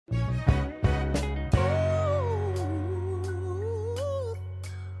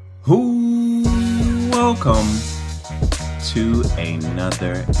Who welcome to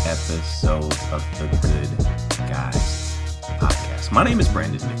another episode of the Good Guys Podcast. My name is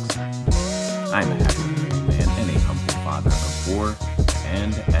Brandon Nixon. I'm a happy married man and a humble father of four,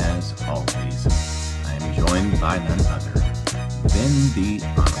 and as always, I am joined by none other than the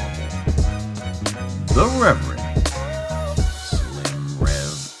Honorable, the Reverend Slim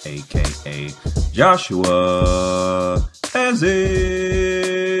Rev, aka Joshua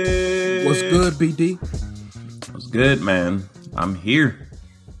Ezzy. What's good, BD? What's good, man? I'm here.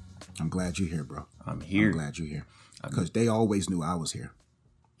 I'm glad you're here, bro. I'm here. I'm glad you're here. Because they always knew I was here.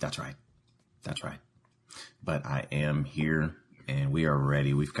 That's right. That's right. But I am here, and we are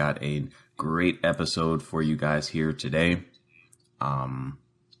ready. We've got a great episode for you guys here today.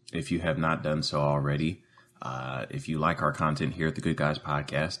 If you have not done so already, if you like our content here at the Good Guys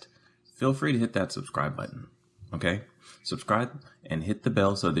Podcast, feel free to hit that subscribe button. Okay? Subscribe and hit the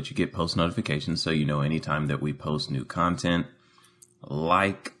bell so that you get post notifications so you know anytime that we post new content.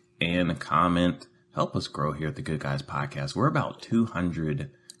 Like and comment. Help us grow here at the Good Guys Podcast. We're about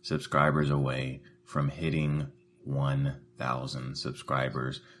 200 subscribers away from hitting 1,000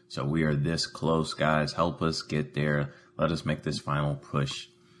 subscribers. So we are this close, guys. Help us get there. Let us make this final push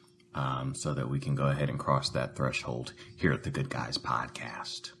so that we can go ahead and cross that threshold here at the Good Guys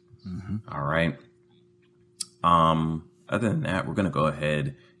Podcast. Mm-hmm. All right. Other than that, we're going to go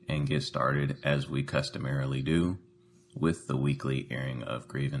ahead and get started as we customarily do with the weekly airing of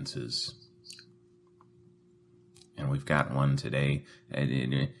grievances. And we've got one today,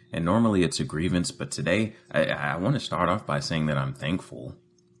 and normally it's a grievance, but today I want to start off by saying that I'm thankful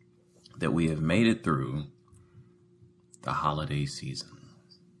that we have made it through the holiday season.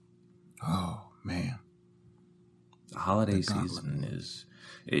 Oh, man. The holiday season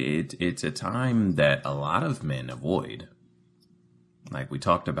it's a time that a lot of men avoid. Like we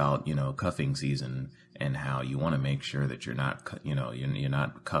talked about, cuffing season and how you want to make sure that you're not, you're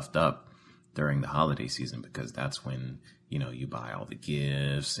not cuffed up during the holiday season, because that's when, you buy all the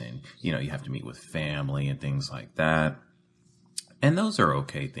gifts and, you have to meet with family and things like that. And those are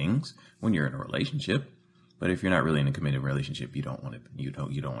okay things when you're in a relationship. But if you're not really in a committed relationship, you don't want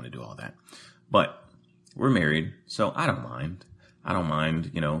to do all that. But we're married, so I don't mind. I don't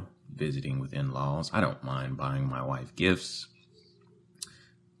mind, visiting with in-laws. I don't mind buying my wife gifts.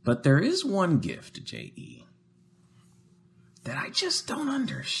 But there is one gift, J.E., that I just don't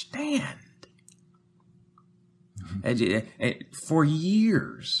understand. Mm-hmm. For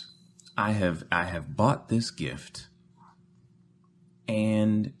years, I have bought this gift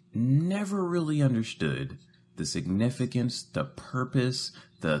and never really understood the significance, the purpose,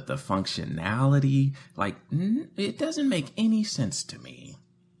 the functionality. Like, it doesn't make any sense to me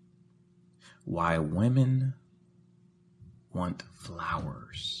why women want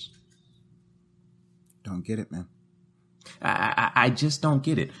flowers. Don't get it, man. I just don't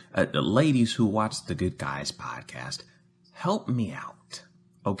get it. The ladies who watch the Good Guys Podcast, help me out,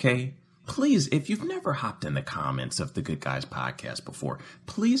 okay? Please, if you've never hopped in the comments of the Good Guys Podcast before,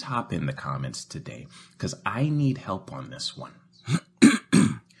 please hop in the comments today, because I need help on this one.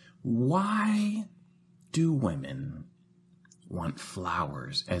 Why do women want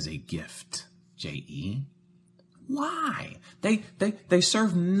flowers as a gift, J.E.? Why? They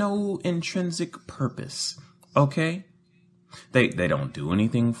serve no intrinsic purpose, okay? They don't do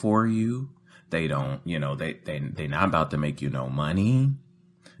anything for you. They don't, they're not about to make you no money.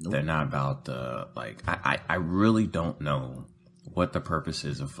 Nope. They're not about the, I really don't know what the purpose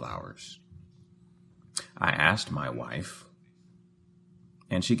is of flowers. I asked my wife,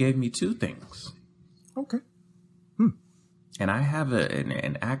 and she gave me two things. Okay. And I have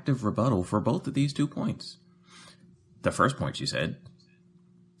an active rebuttal for both of these 2 points. The first point, she said,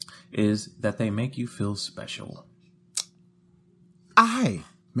 is that they make you feel special. I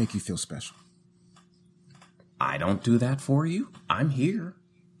make you feel special. I don't do that for you. I'm here.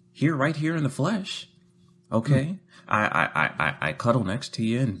 Right here in the flesh. Okay? I cuddle next to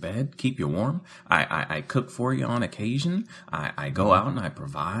you in bed, keep you warm. I cook for you on occasion. I go out and I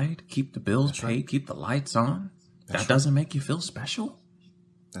provide, keep the bills paid, right. Keep the lights on. That doesn't make you feel special?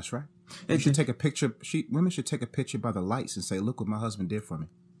 That's right. You should take a picture. Women should take a picture by the lights and say, look what my husband did for me.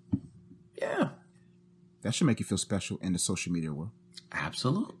 Yeah. That should make you feel special in the social media world.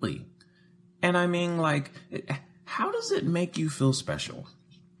 Absolutely. And I mean, how does it make you feel special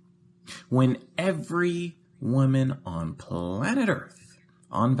when every woman on planet Earth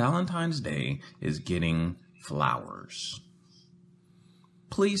on Valentine's Day is getting flowers?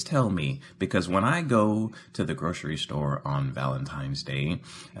 Please tell me, because when I go to the grocery store on Valentine's Day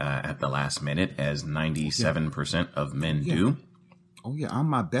at the last minute, as 97% of men do, Oh yeah, I'm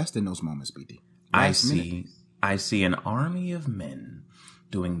my best in those moments, BD. I see an army of men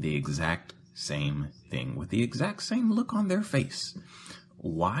doing the exact same thing with the exact same look on their face.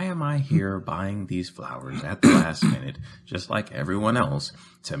 Why am I here buying these flowers at the last minute, just like everyone else,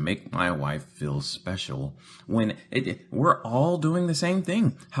 to make my wife feel special when we're all doing the same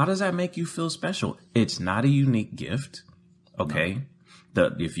thing? How does that make you feel special? It's not a unique gift, okay?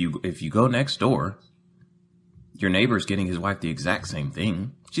 No. If you go next door, your neighbor's getting his wife the exact same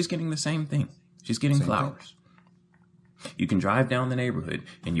thing. She's getting the same thing. She's getting same flowers. Thing. You can drive down the neighborhood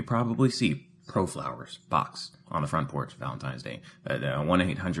and you probably see Pro Flowers box on the front porch Valentine's Day.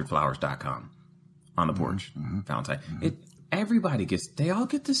 1-800-flowers.com on the porch Valentine's. Everybody they all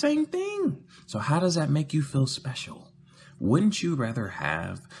get the same thing. So how does that make you feel special? Wouldn't you rather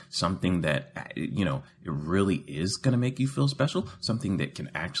have something that, it really is going to make you feel special? Something that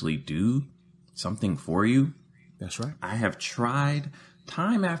can actually do something for you? That's right. I have tried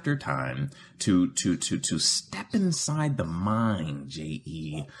time after time to step inside the mind,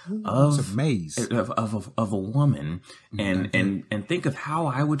 J.E., of a woman and think of how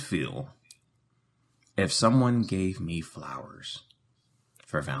I would feel if someone gave me flowers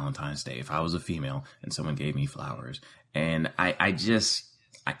for Valentine's Day. If I was a female and someone gave me flowers, and I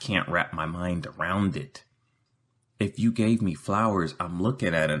can't wrap my mind around it. If you gave me flowers, I'm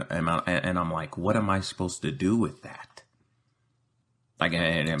looking at it and I'm like, what am I supposed to do with that? Like,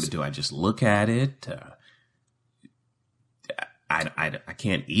 do I just look at it? I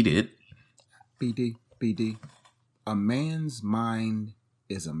can't eat it. BD. A man's mind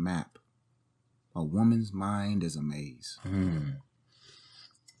is a map. A woman's mind is a maze.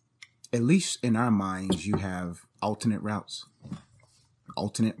 At least in our minds, you have alternate routes.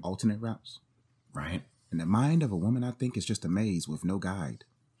 Alternate routes. Right. And the mind of a woman, I think, is just a maze with no guide.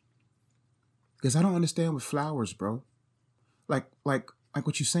 Because I don't understand with flowers, bro. Like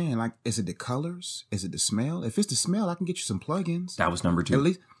what you're saying. Like, is it the colors? Is it the smell? If it's the smell, I can get you some plugins. That was number 2. At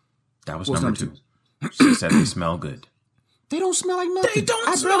least that was number 2. She said they smell good. They don't smell like nothing. They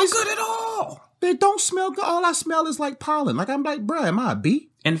don't smell good at all. They don't smell good. All I smell is like pollen. Like, I'm like, bruh, am I a bee?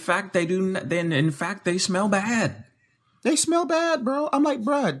 In fact, they do. Then, in fact, they smell bad. They smell bad, bro. I'm like,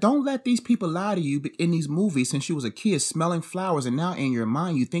 bruh, don't let these people lie to you in these movies since you was a kid smelling flowers, and now in your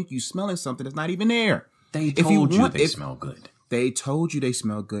mind you think you smelling something that's not even there. They told you they smell good. They told you they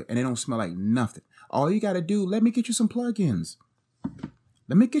smell good, and they don't smell like nothing. All you got to do, let me get you some plugins.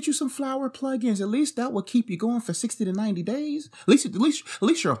 Let me get you some flower plugins. At least that will keep you going for 60 to 90 days. At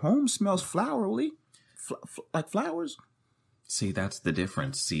least your home smells flowery, like flowers. See, that's the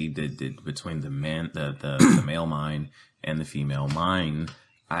difference. See, between the male mind and the female mind.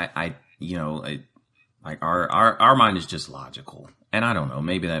 Like our mind is just logical. And I don't know,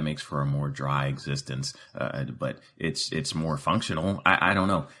 maybe that makes for a more dry existence, but it's more functional. I don't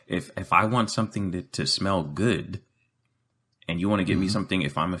know. If I want something to smell good, and you want to give me something,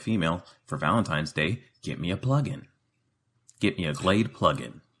 if I'm a female, for Valentine's Day, get me a plug-in. Get me a Glade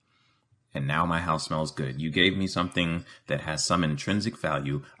plug-in. And now my house smells good. You gave me something that has some intrinsic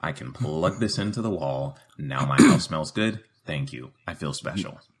value. I can plug this into the wall. Now my house smells good. Thank you. I feel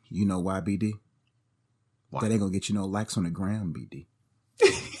special. You know why, BD? Why? That ain't gonna get you no likes on the gram, BD.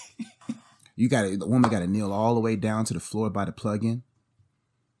 The woman gotta kneel all the way down to the floor by the plug-in.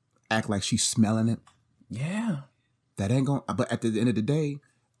 Act like she's smelling it. Yeah. That ain't gonna, but at the end of the day,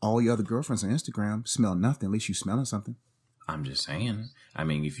 all your other girlfriends on Instagram smell nothing. At least you smelling something. I'm just saying. I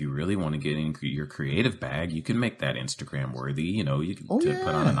mean, if you really want to get in your creative bag, you can make that Instagram worthy. You can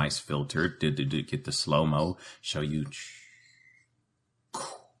put on a nice filter, to get the slow-mo, show you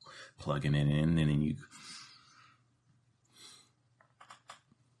plugging it in, and then you...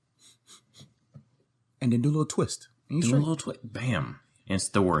 And then do a little twist. A little twist. Bam.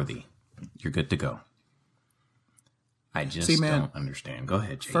 Insta-worthy. You're good to go. I just don't understand. Go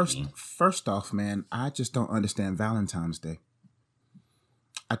ahead, JD. First off, man, I just don't understand Valentine's Day.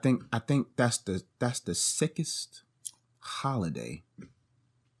 I think that's the sickest holiday.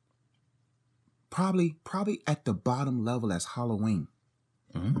 Probably at the bottom level as Halloween.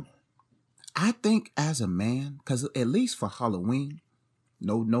 Mm-hmm. I think as a man, because at least for Halloween,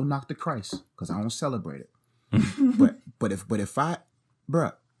 no knock to Christ, because I don't celebrate it. but if I,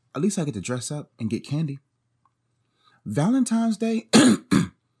 bruh, at least I get to dress up and get candy. Valentine's Day,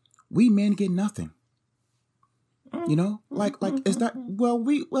 we men get nothing. Like is that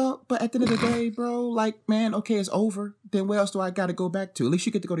but at the end of the day, bro, like, man, okay, it's over. Then where else do I gotta go back to? At least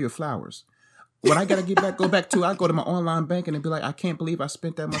you get to go to your flowers. What I gotta go back to, I go to my online banking and be like, I can't believe I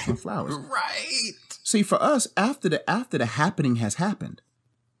spent that much on flowers. Right. See, for us, after the happening has happened,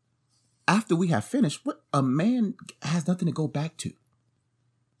 after we have finished, what a man has nothing to go back to.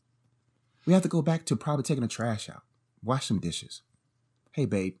 We have to go back to probably taking the trash out, wash some dishes. Hey,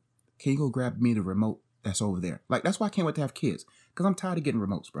 babe, can you go grab me the remote that's over there? Like, that's why I can't wait to have kids, because I'm tired of getting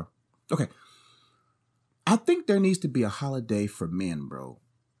remotes, bro. Okay. I think there needs to be a holiday for men, bro.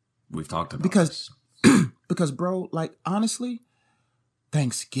 We've talked about because, this. Because, bro, like, honestly,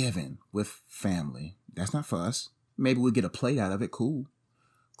 Thanksgiving with family, that's not for us. Maybe we'll get a plate out of it, cool.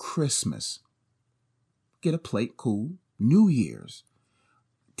 Christmas, get a plate, cool. New Year's.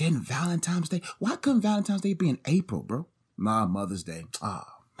 Then Valentine's Day. Why couldn't Valentine's Day be in April, bro? Nah, Mother's Day. Oh,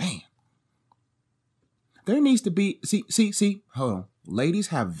 man. There needs to be, see, hold on. Ladies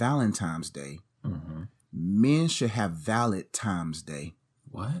have Valentine's Day. Mm-hmm. Men should have Valid Times Day.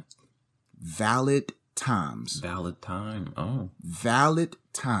 What? Valid times. Valid time. Oh. Valid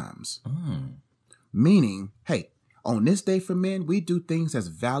times. Mm. Meaning, hey, on this day for men, we do things that's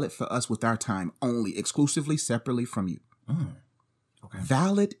valid for us with our time only, exclusively, separately from you. Mm. Okay.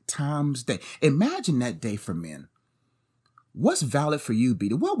 Valid Times Day. Imagine that day for men. What's valid for you,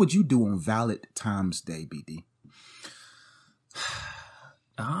 BD? What would you do on Valid Times Day, BD?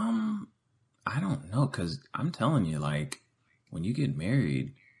 I don't know, because I'm telling you, like, when you get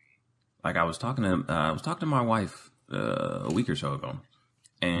married, like I was talking to my wife a week or so ago,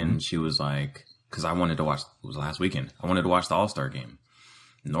 and she was like, because I wanted to watch, it was last weekend, I wanted to watch the All-Star game.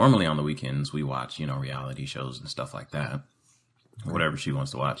 Normally on the weekends, we watch, reality shows and stuff like that, whatever she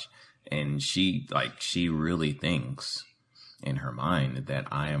wants to watch. And she really thinks in her mind that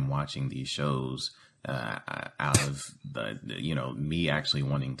I am watching these shows out of the me actually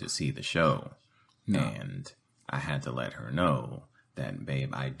wanting to see the show. No. And I had to let her know that,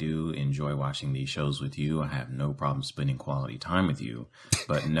 babe, I do enjoy watching these shows with you. I have no problem spending quality time with you.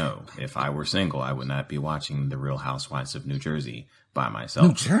 But no, if I were single, I would not be watching The Real Housewives of New Jersey by myself.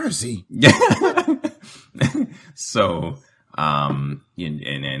 New Jersey? So,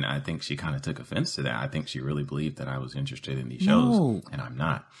 and I think she kind of took offense to that. I think she really believed that I was interested in these shows, and I'm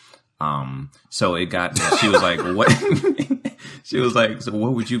not. So she was like, what? She was like, so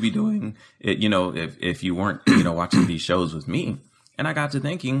what would you be doing, if you weren't, watching these shows with me? And I got to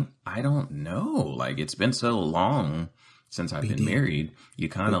thinking, I don't know. Like, it's been so long since I've been married. You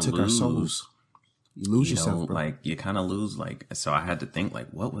kind of lose. You lose yourself, bro. Like, you kind of lose, like, so I had to think, like,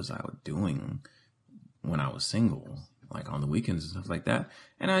 what was I doing when I was single? Like, on the weekends and stuff like that.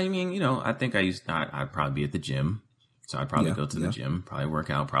 And I mean, I think I'd probably be at the gym. So I'd probably go to the gym, probably work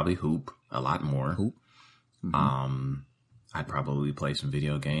out, probably hoop a lot more. Hoop. Mm-hmm. I'd probably play some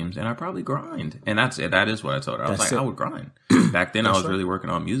video games, and I'd probably grind. And that is what I told her. I was like, I would grind. Back then, I was really working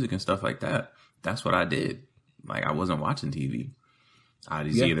on music and stuff like that. That's what I did. Like, I wasn't watching TV. I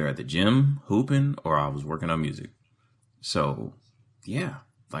was either at the gym hooping, or I was working on music. So, yeah,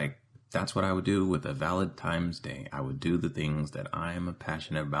 like, that's what I would do with a Valid Times Day. I would do the things that I am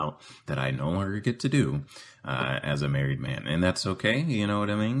passionate about that I no longer get to do as a married man, and that's okay. You know what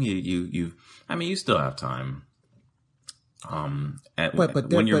I mean? You still have time. When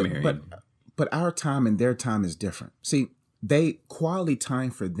you're married, but our time and their time is different. See, quality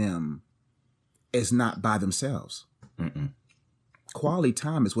time for them is not by themselves. Mm-mm. Quality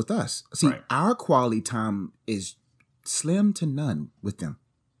time is with us. See, Our quality time is slim to none with them.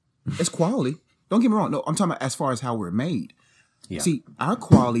 It's quality. Don't get me wrong. No, I'm talking about as far as how we're made. Yeah. See, our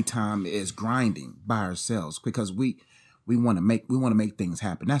quality time is grinding by ourselves because we want to make things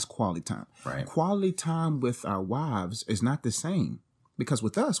happen. That's quality time. Right. Quality time with our wives is not the same because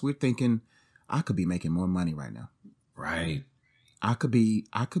with us, we're thinking, I could be making more money right now. Right. I could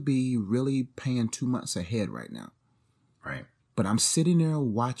be really paying 2 months ahead right now. Right. But I'm sitting there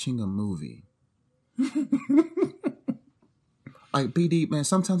watching a movie. Like, BD, man,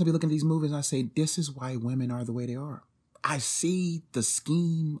 sometimes I be looking at these movies and I say, this is why women are the way they are. I see the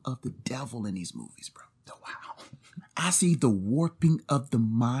scheme of the devil in these movies, bro. Wow. I see the warping of the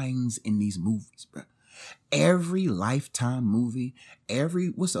minds in these movies, bro. Every Lifetime movie,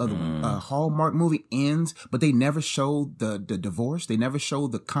 what's the other one? Hallmark movie ends, but they never show the divorce. They never show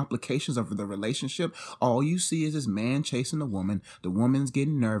the complications of the relationship. All you see is this man chasing the woman. The woman's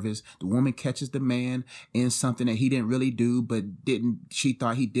getting nervous. The woman catches the man in something that he didn't really do, but she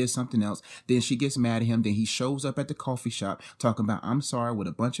thought he did something else. Then she gets mad at him. Then he shows up at the coffee shop talking about, I'm sorry, with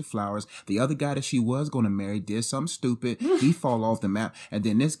a bunch of flowers. The other guy that she was going to marry did something stupid. He fall off the map. And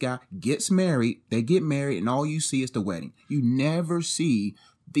then this guy gets married. They get married. And all you see is the wedding. You never see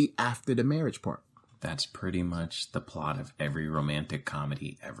the after the marriage part. That's pretty much the plot of every romantic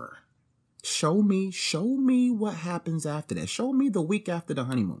comedy ever. Show me what happens after that. Show me the week after the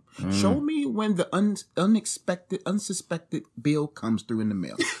honeymoon. Show me when the unsuspected bill comes through in the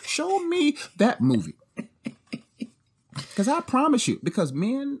mail. Show me that movie. Because I promise you, because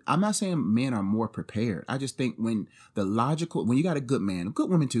men, I'm not saying men are more prepared. I just think when you got a good man, a good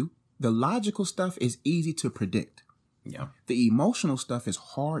woman too, the logical stuff is easy to predict. Yeah. The emotional stuff is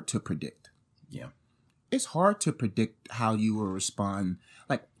hard to predict. Yeah. It's hard to predict how you will respond.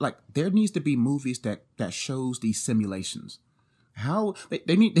 Like there needs to be movies that shows these simulations. How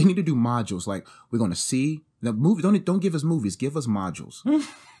they need to do modules. Like, we're going to see the movie. Don't give us movies. Give us modules.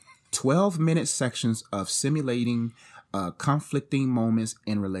 12-minute sections of simulating conflicting moments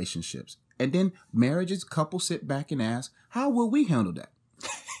in relationships. And then marriages, couples sit back and ask, how will we handle that?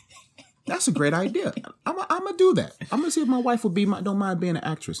 That's a great idea. I'm going to do that. I'm going to see if my wife don't mind being an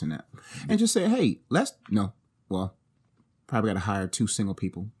actress in that. And just say, hey, probably got to hire 2 single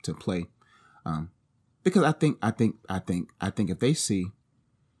people to play. Because I think if they see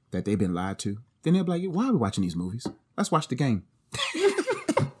that they've been lied to, then they'll be like, why are we watching these movies? Let's watch the game.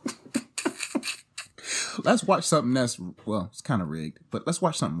 Let's watch something that's, it's kind of rigged, but let's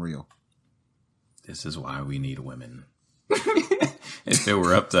watch something real. This is why we need women. If it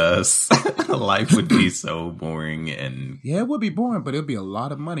were up to us, life would be so boring. And yeah, it would be boring, but it'll be a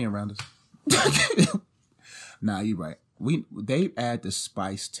lot of money around us. Nah, you're right. They add the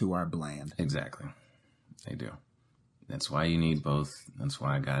spice to our bland. Exactly. They do. That's why you need both. That's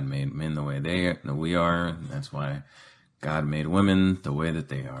why God made men the way we are. That's why God made women the way that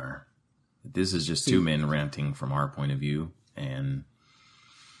they are. This is just 2 men ranting from our point of view. And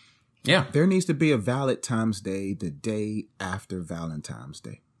yeah. There needs to be a Valentine's Day the day after Valentine's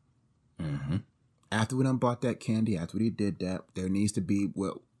Day. Mm-hmm. After we done bought that candy, after we did that, there needs to be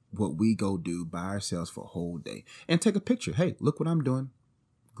what we go do by ourselves for a whole day. And take a picture. Hey, look what I'm doing.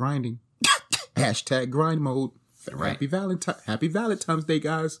 Grinding. Hashtag grind mode. Right. Happy Valentine's Day,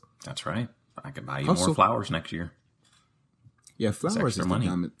 guys. That's right. I can buy you more flowers next year. Yeah, flowers are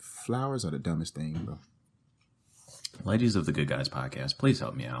the dumbest thing, bro. Ladies of the Good Guys podcast, please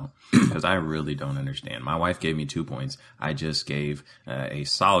help me out because I really don't understand. My wife gave me 2 points. I just gave a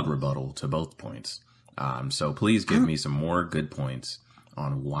solid rebuttal to both points. So please give me some more good points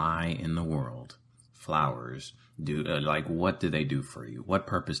on why in the world flowers do, what do they do for you? What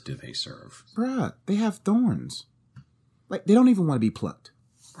purpose do they serve? Bruh, they have thorns. Like, they don't even want to be plucked.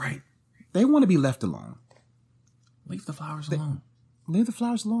 Right. They want to be left alone. Leave the flowers alone. Leave the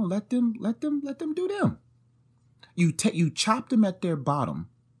flowers alone. Let them do them. You chop them at their bottom.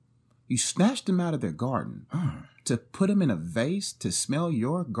 You snatch them out of their garden to put them in a vase to smell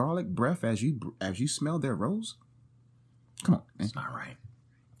your garlic breath as you smell their rose. Come on, man. It's not right.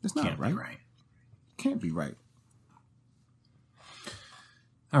 It's not right. Be right. Can't be right.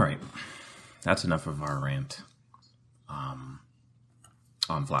 All right. That's enough of our rant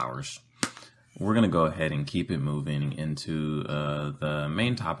on flowers. We're going to go ahead and keep it moving into the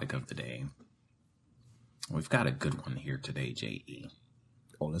main topic of the day. We've got a good one here today, J.E.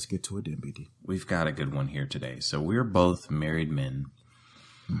 Oh, let's get to it then, BD. We've got a good one here today. So we're both married men.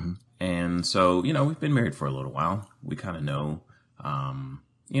 Mm-hmm. And so, we've been married for a little while. We kind of know, some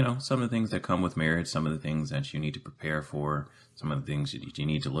of the things that come with marriage, some of the things that you need to prepare for, some of the things that you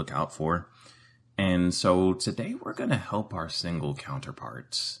need to look out for. And so today we're going to help our single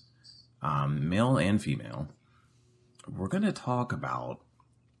counterparts, male and female. We're going to talk about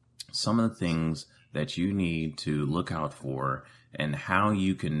some of the things that you need to look out for and how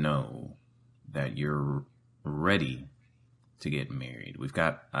you can know that you're ready to get married. We've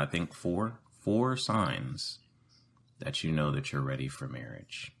got, I think, four signs that you know that you're ready for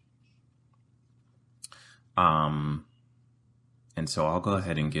marriage. And so I'll go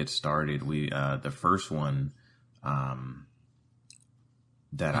ahead and get started. The first one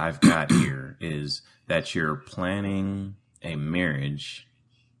that I've got here is that you're planning a marriage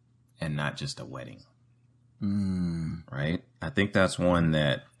and not just a wedding. Right? I think that's one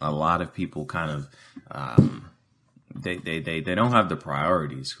that a lot of people kind of they don't have the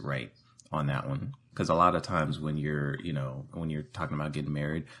priorities right on that one. Because a lot of times when you're talking about getting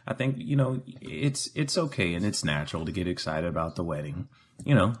married, I think, it's okay and it's natural to get excited about the wedding.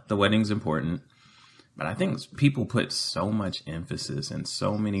 The wedding's important. But I think people put so much emphasis and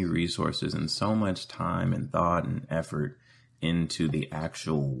so many resources and so much time and thought and effort into the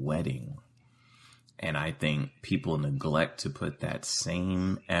actual wedding. And I think people neglect to put that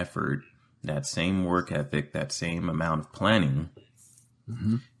same effort, that same work ethic, that same amount of planning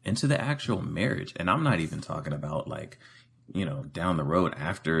into the actual marriage. And I'm not even talking about down the road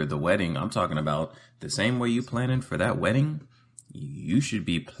after the wedding. I'm talking about the same way you planning for that wedding. You should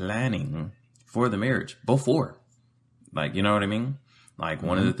be planning for the marriage before. You know what I mean?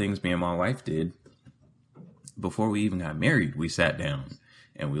 One of the things me and my wife did before we even got married, we sat down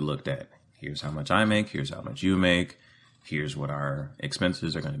and we looked at, here's how much I make, here's how much you make. here's what our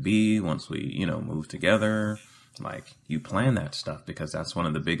expenses are going to be once we, you know, move together. Like, you plan that stuff, because that's one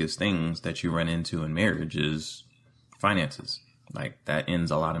of the biggest things that you run into in marriage is finances. Like, that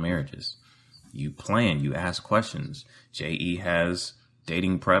ends a lot of marriages. You plan, you ask questions. JE has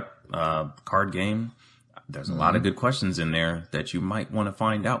dating prep card game. There's a lot of good questions in there that you might want to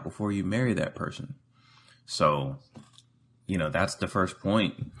find out before you marry that person. So, you know, that's the first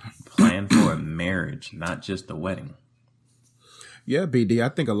point. Plan for a marriage, not just a wedding. Yeah, BD, I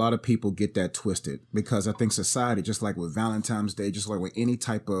think a lot of people get that twisted, because I think society, just like with Valentine's Day, just like with any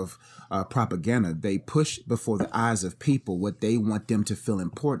type of propaganda, they push before the eyes of people what they want them to feel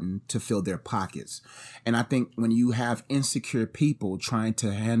important to fill their pockets. And I think when you have insecure people trying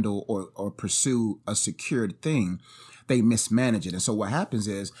to handle or pursue a secured thing, they mismanage it. And so what happens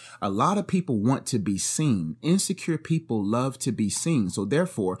is a lot of people want to be seen. Insecure people love to be seen. So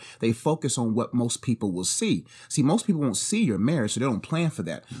therefore, they focus on what most people will see. See, most people won't see your marriage, so they don't plan for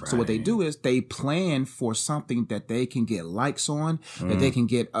that. Right. So what they do is they plan for something that they can get likes on, that they can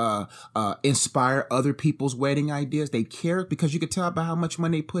get inspire other people's wedding ideas. They care because you can tell by how much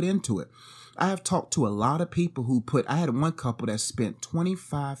money they put into it. I have talked to a lot of people who I had one couple that spent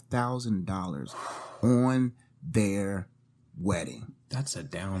 $25,000 on their wedding. That's a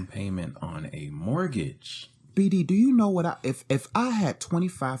down payment on a mortgage. BD, do you know what if I had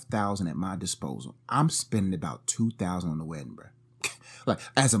 $25,000 at my disposal, I'm spending about $2,000 on the wedding, bro. Like,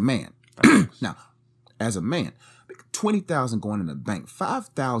 as a man. Now, as a man, $20,000 going in the bank,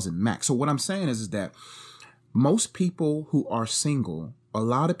 $5,000 max. So what I'm saying is that most people who are single, a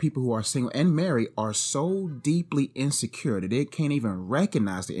lot of people who are single and married, are so deeply insecure that they can't even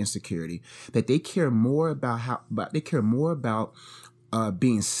recognize the insecurity, that they care more about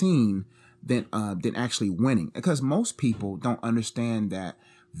being seen than actually winning. Because most people don't understand that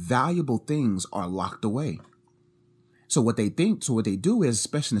valuable things are locked away. So what they do is,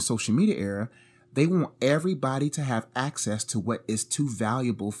 especially in the social media era, they want everybody to have access to what is too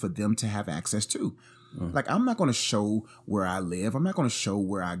valuable for them to have access to. Like, I'm not going to show where I live. I'm not going to show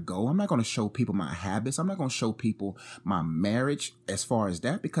where I go. I'm not going to show people my habits. I'm not going to show people my marriage as far as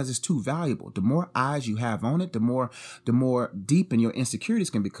that, because it's too valuable. The more eyes you have on it, the more deep in your insecurities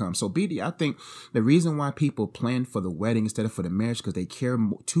can become. So, BD, I think the reason why people plan for the wedding instead of for the marriage, because they care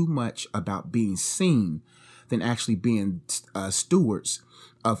too much about being seen than actually being stewards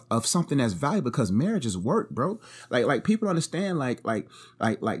of something that's valuable, because marriage is work, bro. Like people understand, like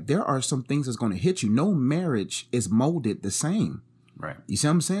there are some things that's going to hit you. No marriage is molded the same. Right. You see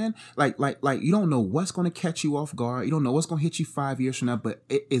what I'm saying? Like you don't know what's going to catch you off guard. You don't know what's going to hit you 5 years from now, but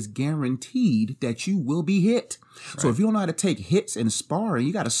it is guaranteed that you will be hit. Right. So if you don't know how to take hits and sparring,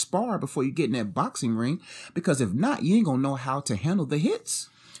 you got to spar before you get in that boxing ring, because if not, you ain't going to know how to handle the hits.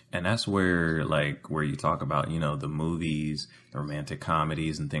 And that's where you talk about, you know, the movies, the romantic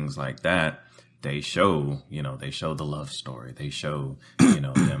comedies and things like that. They show the love story. They show, you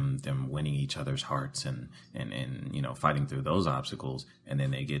know, them winning each other's hearts and, you know, fighting through those obstacles. And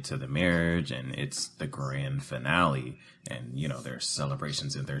then they get to the marriage and it's the grand finale. And, you know, there's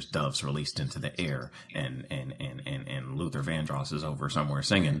celebrations and there's doves released into the air and Luther Vandross is over somewhere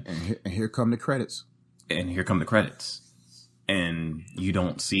singing. And here come the credits. And you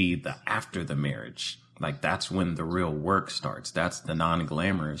don't see the after the marriage. Like, that's when the real work starts. That's the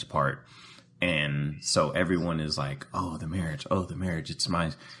non-glamorous part. And so everyone is like, oh, the marriage. It's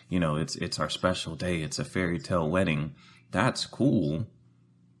my, you know, it's our special day. It's a fairy tale wedding. That's cool.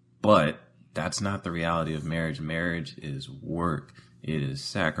 But that's not the reality of marriage. Marriage is work. It is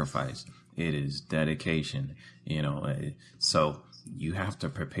sacrifice. It is dedication, you know. So you have to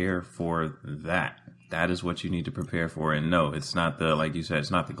prepare for that. That is what you need to prepare for. And no, it's not like you said,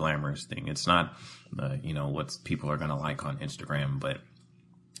 it's not the glamorous thing. It's not, you know, what people are going to like on Instagram, but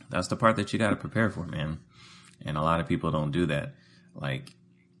that's the part that you got to prepare for, man. And a lot of people don't do that. Like,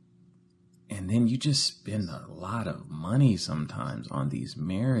 and then you just spend a lot of money sometimes on these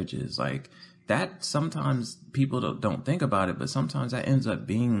marriages. Like, that sometimes people don't think about it, but sometimes that ends up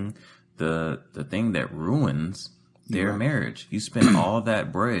being the thing that ruins their marriage. You spend all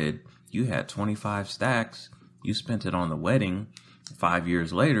that bread. You had 25 stacks. You spent it on the wedding. 5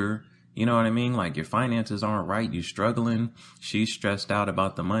 years later, you know what I mean? Like, your finances aren't right. You're struggling. She's stressed out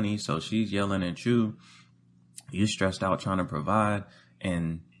about the money, so she's yelling at you. You're stressed out trying to provide,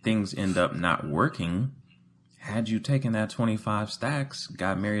 and things end up not working. Had you taken that 25 stacks,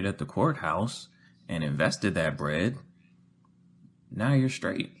 got married at the courthouse, and invested that bread, now you're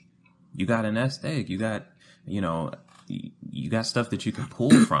straight. You got a nest egg. You got, you know, you got stuff that you can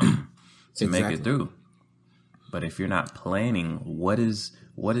pull from to make it through. But if you're not planning, what is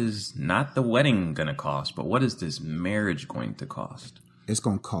what is not the wedding going to cost, but what is this marriage going to cost? It's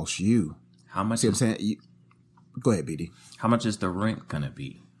going to cost you. How much? See what I'm saying? Go ahead, BD. How much is the rent going to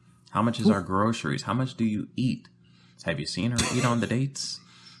be? How much is our groceries? How much do you eat? Have you seen her eat on the dates?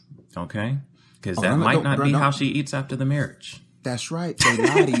 Okay. Because that might not be how she eats after the marriage. That's right. They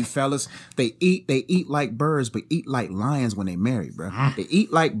lie to you, fellas. They eat like birds, but eat like lions when they marry, bro. They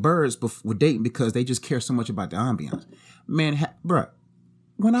eat like birds before dating because they just care so much about the ambiance. Man, bro,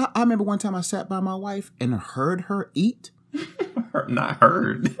 when I remember one time I sat by my wife and heard her eat. Not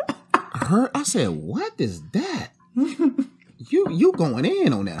heard. I said, what is that? You going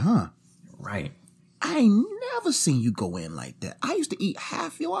in on that, huh? Right. I ain't never seen you go in like that. I used to eat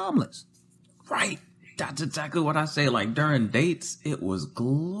half your omelets. Right. That's exactly what I say. Like during dates, it was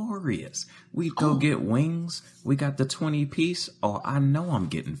glorious. We'd go get wings. We got the 20 piece. Oh, I know I'm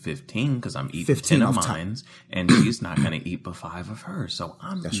getting 15 because I'm eating 10 of mine. And she's not going to eat but 5 of hers. So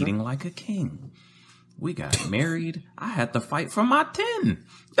I'm eating like a king. We got married. I had to fight for my 10.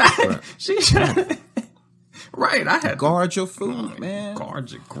 Right. I had guard your food, man.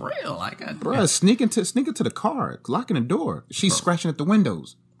 Guard your grill. I got sneaking to the car, locking the door. She's scratching at the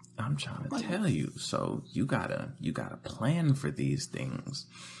windows. I'm trying to tell you. So you gotta plan for these things.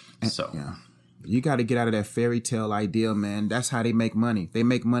 So yeah. You got to get out of that fairy tale idea, man. That's how they make money. They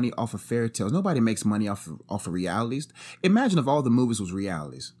make money off of fairy tales. Nobody makes money off of realities. Imagine if all the movies was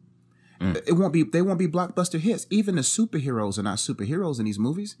realities. They won't be blockbuster hits. Even the superheroes are not superheroes in these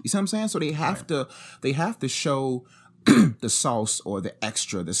movies. You see what I'm saying? So they have to show the sauce or the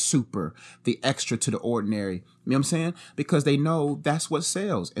extra, the extra to the ordinary. You know what I'm saying? Because they know that's what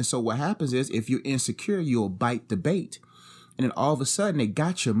sells. And so what happens is if you're insecure, you'll bite the bait. And then all of a sudden they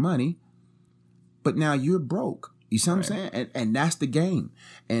got your money, but now you're broke. You see what I'm saying? And that's the game.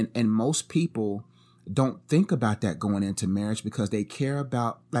 And most people don't think about that going into marriage because they care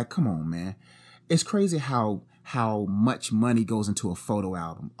about, like, come on, man. It's crazy how much money goes into a photo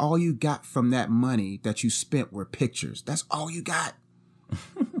album. All you got from that money that you spent were pictures. That's all you got.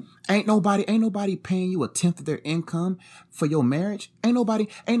 Ain't nobody paying you a tenth of their income for your marriage. Ain't nobody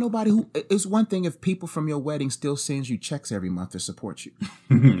who, it's one thing if people from your wedding still sends you checks every month to support you.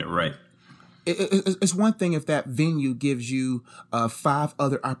 Right. It's one thing if that venue gives you 5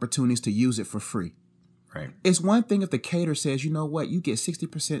 other opportunities to use it for free. Right. It's one thing if the caterer says, you know what, you get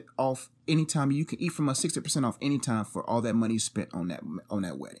 60% off anytime. You can eat from us 60% off anytime for all that money you spent on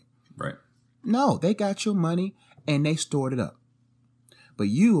that wedding. Right. No, they got your money and they stored it up. But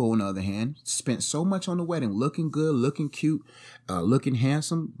you, on the other hand, spent so much on the wedding, looking good, looking cute, looking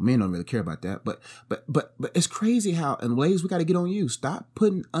handsome. Men don't really care about that. But it's crazy how, and ladies, we got to get on you. Stop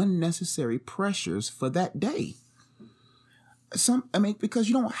putting unnecessary pressures for that day. Because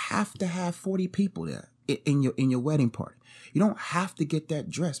you don't have to have 40 people there in your wedding party. You don't have to get that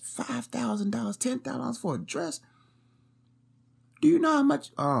dress. $5,000, $10,000 for a dress. Do you know how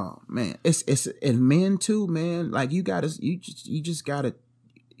much? Oh man, it's and men too, man. Like you just gotta,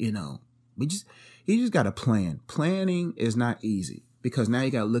 you just gotta plan. Planning is not easy because now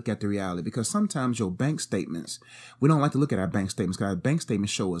you gotta look at the reality. Because sometimes your bank statements, we don't like to look at our bank statements because our bank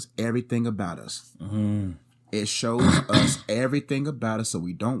statements show us everything about us. Mm. It shows us everything about us, so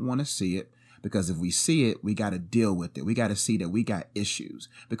we don't want to see it. Because if we see it, we got to deal with it. We got to see that we got issues.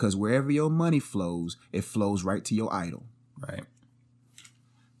 Because wherever your money flows, it flows right to your idol. Right.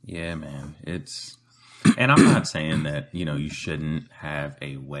 Yeah, man. And I'm not saying that, you shouldn't have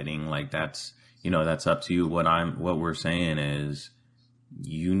a wedding. Like that's up to you. What we're saying is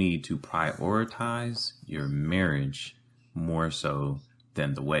you need to prioritize your marriage more so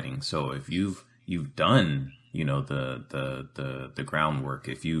than the wedding. So if you've done the groundwork.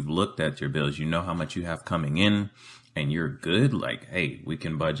 If you've looked at your bills, you know how much you have coming in and you're good. Like, hey, we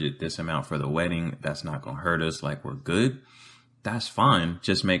can budget this amount for the wedding. That's not going to hurt us. Like, we're good. That's fine.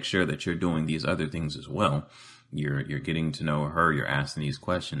 Just make sure that you're doing these other things as well. You're getting to know her. You're asking these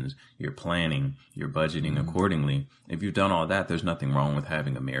questions. You're planning. You're budgeting accordingly. If you've done all that, there's nothing wrong with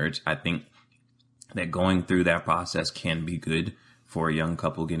having a marriage. I think that going through that process can be good for a young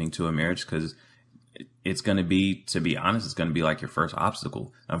couple getting to a marriage because it's going to be, to be honest, it's going to be like your first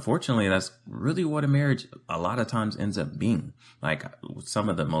obstacle. Unfortunately, that's really what a marriage a lot of times ends up being. Like some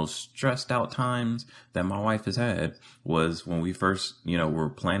of the most stressed out times that my wife has had was when we first, were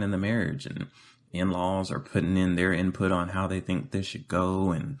planning the marriage and in-laws are putting in their input on how they think this should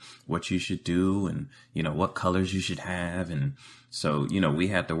go and what you should do and, what colors you should have. And so, we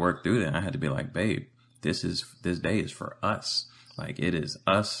had to work through that. I had to be like, babe, this day is for us. Like it is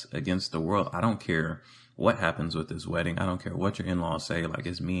us against the world. I don't care what happens with this wedding. I don't care what your in-laws say. Like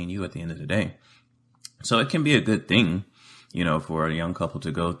it's me and you at the end of the day. So it can be a good thing, for a young couple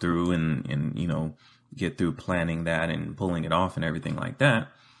to go through and get through planning that and pulling it off and everything like that.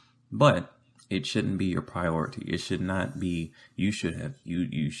 But it shouldn't be your priority. It should not be. You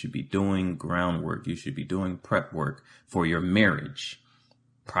should be doing groundwork. You should be doing prep work for your marriage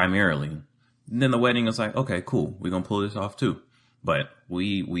primarily. And then the wedding is like, okay, cool. We're going to pull this off too. But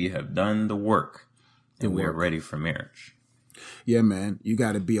we have done the work and we're ready for marriage. Yeah, man. You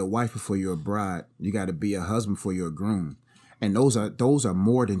got to be a wife before you're a bride. You got to be a husband before you're a groom. And those are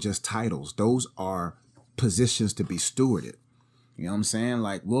more than just titles. Those are positions to be stewarded. You know what I'm saying?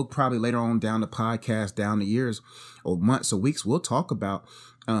 Like, we'll probably later on down the podcast, down the years or months or weeks, we'll talk about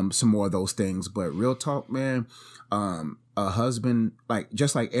some more of those things. But real talk, man, a husband,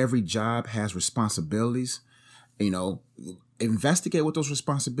 just like every job has responsibilities, investigate what those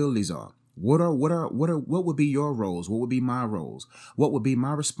responsibilities are. What would be your roles? What would be my roles? What would be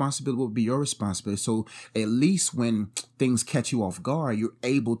my responsibility? What would be your responsibility? So at least when things catch you off guard, you're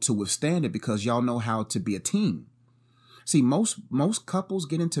able to withstand it because y'all know how to be a team. See, most couples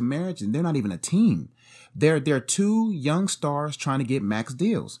get into marriage and they're not even a team. They're two young stars trying to get max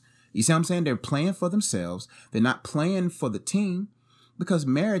deals. You see what I'm saying? They're playing for themselves. They're not playing for the team, because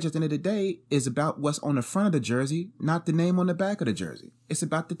marriage at the end of the day is about what's on the front of the jersey, not the name on the back of the jersey. It's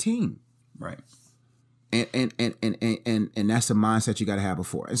about the team. Right. And that's the mindset you got to have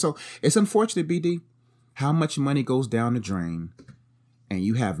before. And so it's unfortunate, BD, how much money goes down the drain and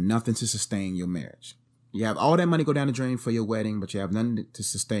you have nothing to sustain your marriage. You have all that money go down the drain for your wedding, but you have nothing to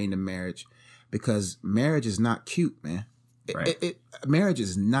sustain the marriage, because marriage is not cute, man. Right. Marriage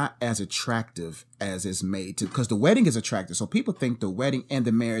is not as attractive as it's made to, because the wedding is attractive. So people think the wedding and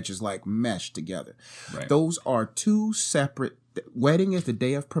the marriage is like meshed together. Right. Those are two separate. Wedding is the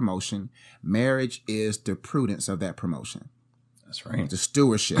day of promotion. Marriage is the prudence of that promotion. That's right. The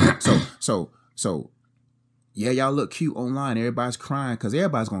stewardship. So yeah, y'all look cute online. Everybody's crying because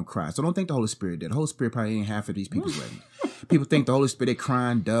everybody's going to cry. So don't think the Holy Spirit did. The Holy Spirit probably ain't half of these people's weddings. People think the Holy Spirit, they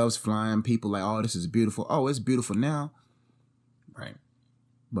crying, doves flying, people like, oh, this is beautiful. Oh, it's beautiful now. Right.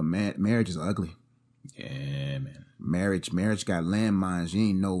 But man, marriage is ugly. Yeah, man. Marriage got landmines you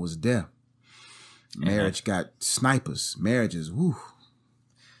ain't know was there. Marriage got snipers. Marriage is woo.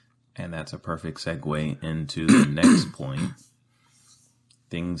 And that's a perfect segue into the next point.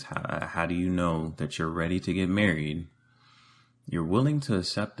 How do you know that you're ready to get married? You're willing to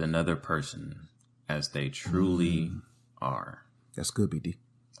accept another person as they truly are. That's good, BD.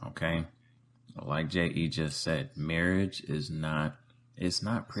 Okay. Like J.E. just said, marriage it's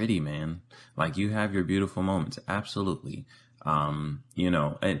not pretty, man. Like, you have your beautiful moments. Absolutely. And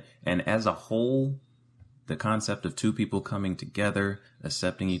as a whole, the concept of two people coming together,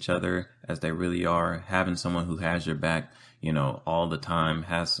 accepting each other as they really are, having someone who has your back, all the time,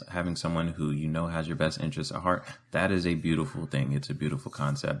 having someone who has your best interests at heart, that is a beautiful thing. It's a beautiful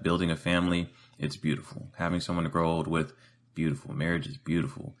concept. Building a family, it's beautiful. Having someone to grow old with, beautiful. Marriage is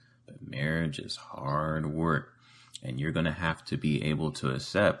beautiful. But marriage is hard work. And you're going to have to be able to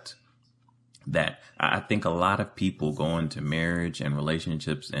accept that. I think a lot of people go into marriage and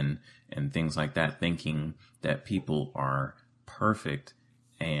relationships and things like that thinking that people are perfect.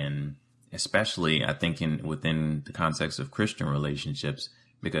 And especially, I think, within the context of Christian relationships,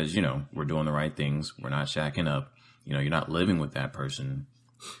 because, we're doing the right things. We're not shacking up. You're not living with that person.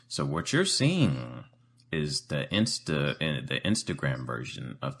 So what you're seeing is the Instagram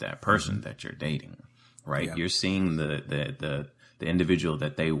version of that person that you're dating, right? Yeah. You're seeing the individual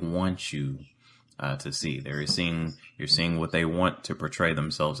that they want you to see. You're seeing what they want to portray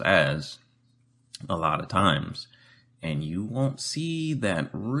themselves as a lot of times. And you won't see that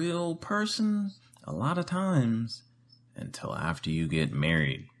real person a lot of times until after you get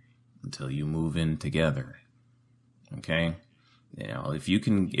married, until you move in together. Okay? If you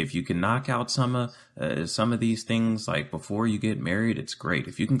can knock out some of these things, like before you get married, it's great.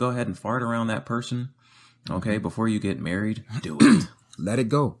 If you can go ahead and fart around that person, okay, before you get married, do it. Let it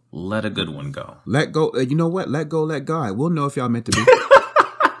go. Let a good one go. Let go. You know what? Let go, let God. We'll know if y'all meant to be.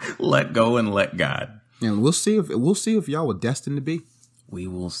 Let go and let God. And we'll see if y'all were destined to be. We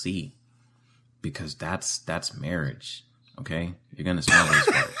will see, because that's marriage. Okay, you're gonna smell those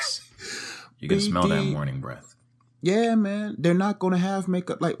farts. You're gonna smell that morning breath. Yeah, man. They're not gonna have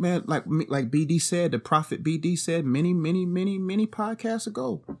makeup like BD said. The prophet BD said many podcasts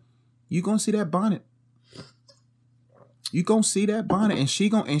ago. You gonna see that bonnet. You gonna see that bonnet, and she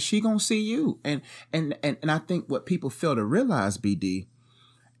gonna see you. And I think what people fail to realize, BD,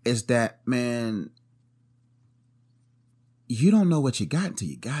 is that, man, you don't know what you got until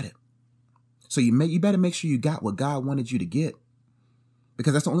you got it. So you better make sure you got what God wanted you to get,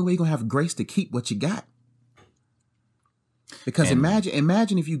 because that's the only way you're gonna have grace to keep what you got. Because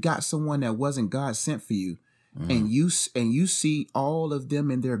imagine if you got someone that wasn't God sent for you, and you see all of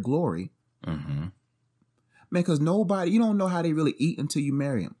them in their glory. Man, because you don't know how they really eat until you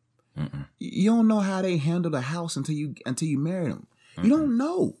marry them. You don't know how they handle the house until you marry them. You don't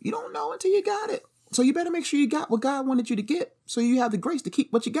know until you got it. So you better make sure you got what God wanted you to get, so you have the grace to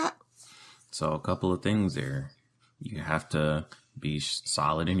keep what you got. So a couple of things there. You have to be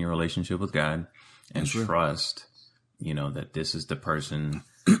solid in your relationship with God and trust, that this is the person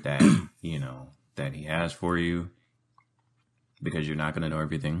that, that he has for you, because you're not going to know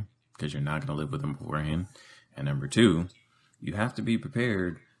everything, because you're not going to live with him beforehand. And number two, you have to be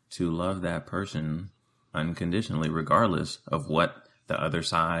prepared to love that person unconditionally, regardless of what the other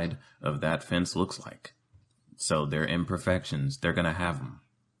side of that fence looks like. So their imperfections, they're going to have them,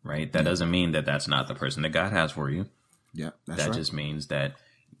 right? That doesn't mean that that's not the person that God has for you. Yeah, that just means that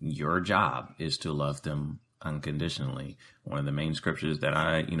your job is to love them unconditionally. One of the main scriptures that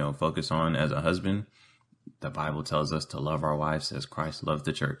I, focus on as a husband, the Bible tells us to love our wives as Christ loved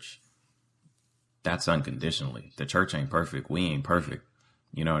the church. That's unconditionally. The church ain't perfect. We ain't perfect.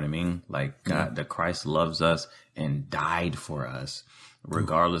 You know what I mean? Like God, the Christ loves us and died for us,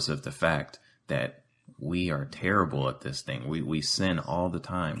 regardless of the fact that we are terrible at this thing. We sin all the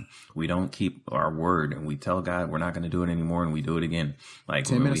time. We don't keep our word, and we tell God we're not going to do it anymore, and we do it again. Like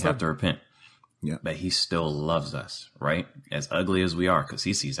we have to repent. Yeah. But he still loves us, right? As ugly as we are, because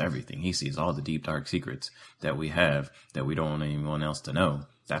he sees everything. He sees all the deep, dark secrets that we have that we don't want anyone else to know.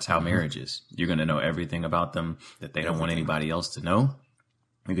 That's how marriage is. You're going to know everything about them that they don't want anybody else to know.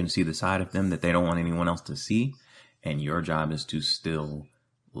 You're going to see the side of them that they don't want anyone else to see. And your job is to still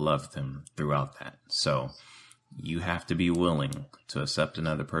love them throughout that. So you have to be willing to accept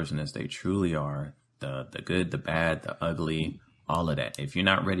another person as they truly are, the good, the bad, the ugly, all of that. If you're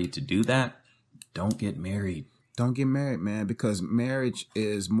not ready to do that, don't get married. Don't get married, man, because marriage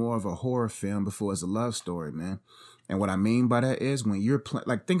is more of a horror film before it's a love story, man. And what I mean by that is when you're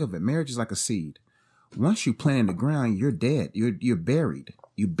think of it, marriage is like a seed. Once you plant in the ground, you're dead. You're buried.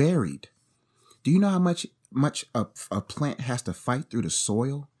 You buried. Do you know how much a plant has to fight through the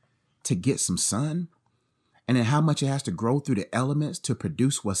soil to get some sun? And then how much it has to grow through the elements to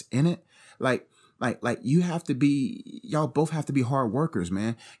produce what's in it? Like y'all both have to be hard workers,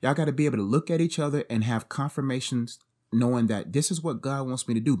 man. Y'all got to be able to look at each other and have confirmations knowing that this is what God wants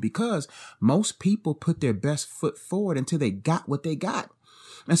me to do, because most people put their best foot forward until they got what they got.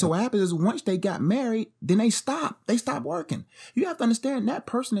 And so what happens is once they got married, then they stop working. You have to understand that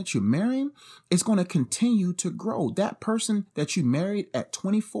person that you're marrying is going to continue to grow. That person that you married at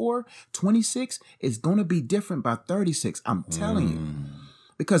 24, 26 is going to be different by 36. I'm telling you.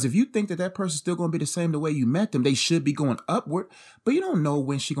 Because if you think that person's still going to be the same the way you met them, they should be going upward. But you don't know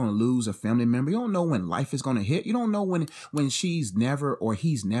when she's going to lose a family member. You don't know when life is going to hit. You don't know when she's never or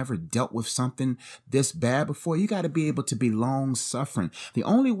he's never dealt with something this bad before. You got to be able to be long suffering. The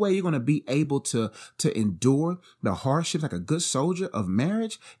only way you're going to be able to endure the hardships like a good soldier of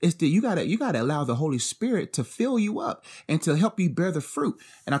marriage is that you got to allow the Holy Spirit to fill you up and to help you bear the fruit.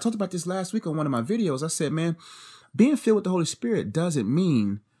 And I talked about this last week on one of my videos. I said, man, being filled with the Holy Spirit doesn't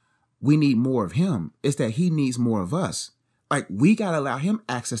mean we need more of him. It's that he needs more of us. Like, we got to allow him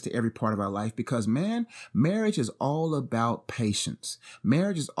access to every part of our life because, man, marriage is all about patience.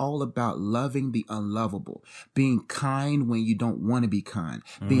 Marriage is all about loving the unlovable, being kind when you don't want to be kind,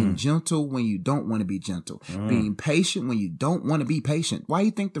 being gentle when you don't want to be gentle, being patient when you don't want to be patient. Why do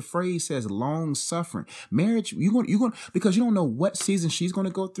you think the phrase says long suffering? Marriage, you're going because you don't know what season she's going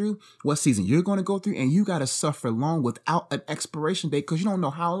to go through, what season you're going to go through, and you got to suffer long without an expiration date because you don't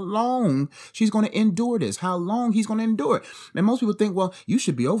know how long she's going to endure this, how long he's going to endure it. And most people think, well, you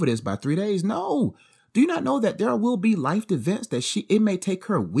should be over this by 3 days. No. Do you not know that there will be life events that it may take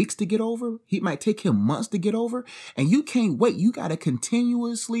her weeks to get over? He might take him months to get over. And you can't wait. You got to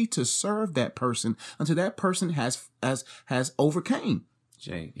continuously to serve that person until that person has overcame.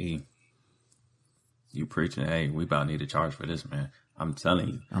 J.E., you preaching. Hey, we about need to charge for this, man. I'm telling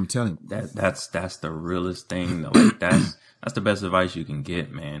you. That's the realest thing. Like that's the best advice you can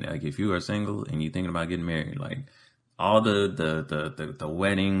get, man. Like if you are single and you're thinking about getting married, like all the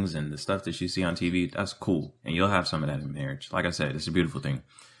weddings and the stuff that you see on TV, that's cool. And you'll have some of that in marriage. Like I said, it's a beautiful thing.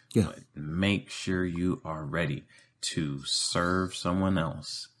 Yeah. But make sure you are ready to serve someone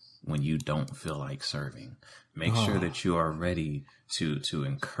else when you don't feel like serving. Make sure that you are ready to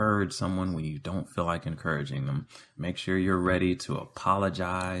encourage someone when you don't feel like encouraging them. Make sure you're ready to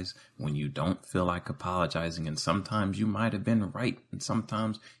apologize when you don't feel like apologizing. And sometimes you might have been right. And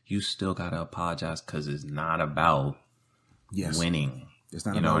sometimes you still got to apologize because it's not about winning. It's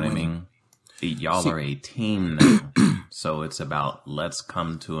not, you know what winning. I mean? Y'all are a team now. So it's about, let's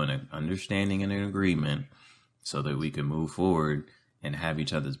come to an understanding and an agreement so that we can move forward and have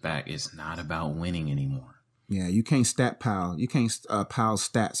each other's back. It's not about winning anymore. Yeah, you can't stat pile. You can't pile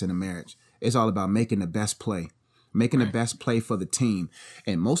stats in a marriage. It's all about making the best play, making the best play for the team.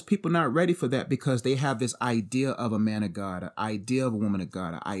 And most people not ready for that because they have this idea of a man of God, an idea of a woman of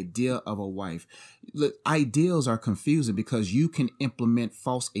God, an idea of a wife. Look, ideals are confusing because you can implement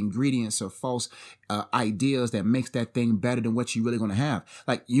false ingredients or false ideas that makes that thing better than what you're really going to have.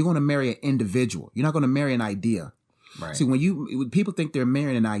 Like, you're going to marry an individual. You're not going to marry an idea. Right. See, when people think they're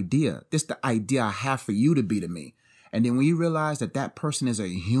marrying an idea, this is the idea I have for you to be to me. And then when you realize that that person is a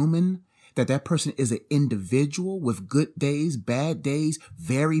human, that person is an individual with good days, bad days,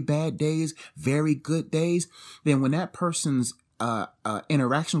 very bad days, very good days, then when that person's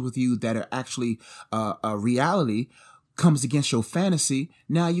interactions with you that are actually a reality comes against your fantasy,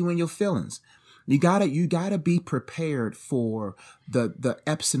 now you in your feelings. You gotta be prepared for the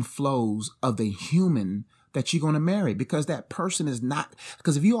ebbs and flows of the human that you're going to marry, because that person is not,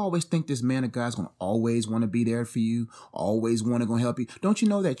 because if you always think this man of God is going to always want to be there for you, always want to go help you, don't you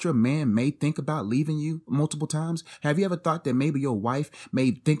know that your man may think about leaving you multiple times? Have you ever thought that maybe your wife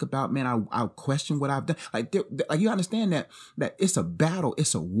may think about, man, I'll question what I've done? Like you understand that it's a battle,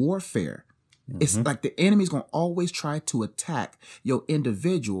 it's a warfare. It's like the enemy's going to always try to attack your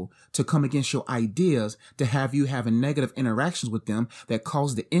individual to come against your ideas, to have you having negative interactions with them that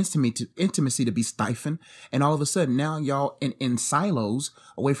cause the intimacy to be stifled. And all of a sudden now y'all in silos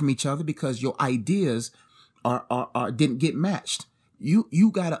away from each other because your ideas are didn't get matched.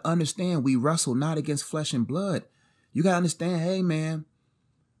 You got to understand, we wrestle not against flesh and blood. You got to understand, hey man,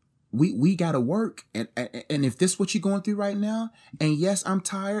 we got to work. And if this is what you're going through right now, and yes, I'm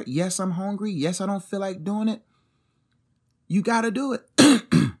tired. Yes, I'm hungry. Yes, I don't feel like doing it. You got to do it.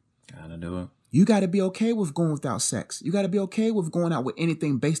 Gotta do it. You got to be okay with going without sex. You got to be okay with going out with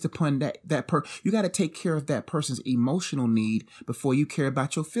anything based upon you got to take care of that person's emotional need before you care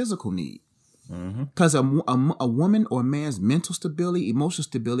about your physical need. Because a woman or a man's mental stability, emotional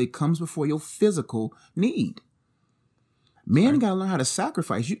stability comes before your physical need. Men gotta learn how to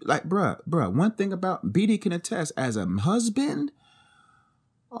sacrifice. You like, bruh. One thing about BD can attest, as a husband,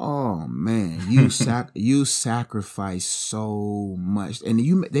 oh man, you sacrifice so much, and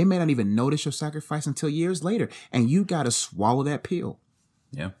they may not even notice your sacrifice until years later, and you gotta swallow that pill.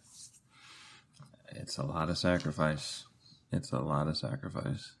 Yeah, it's a lot of sacrifice.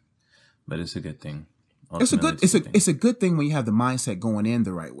 But it's a good thing. It's a good thing when you have the mindset going in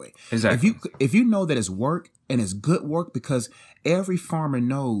the right way. Exactly. If you know that it's work and it's good work, because every farmer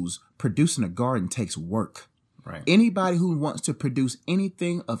knows producing a garden takes work. Right. Anybody who wants to produce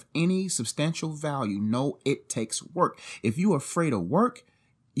anything of any substantial value know it takes work. If you're afraid of work,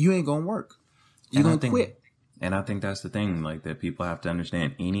 you ain't gonna work. You're gonna quit. And I think that's the thing, like, that people have to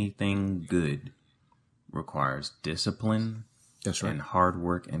understand. Anything good requires discipline. That's right. And hard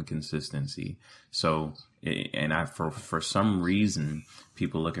work and consistency. So, for some reason,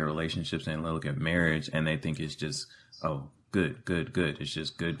 people look at relationships and look at marriage and they think it's just, oh, good. It's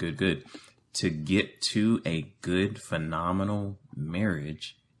just good. To get to a good, phenomenal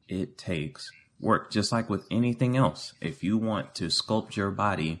marriage, it takes work. Just like with anything else. If you want to sculpt your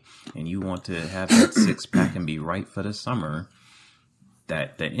body and you want to have that six pack and be right for the summer,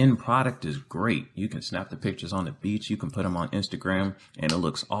 that the end product is great. You can snap the pictures on the beach. You can put them on Instagram and it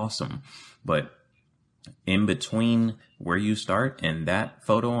looks awesome. But in between where you start and that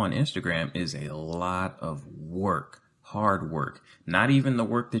photo on Instagram is a lot of work, hard work. Not even the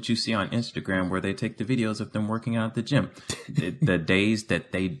work that you see on Instagram where they take the videos of them working out at the gym. The days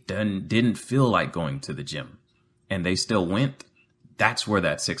that they didn't feel like going to the gym and they still went, that's where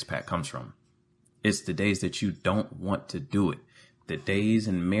that six pack comes from. It's the days that you don't want to do it. The days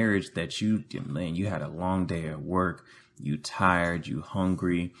in marriage that you had a long day at work, you tired, you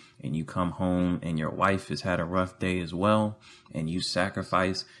hungry, and you come home and your wife has had a rough day as well, and you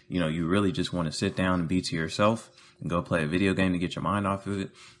sacrifice, you really just want to sit down and be to yourself and go play a video game to get your mind off of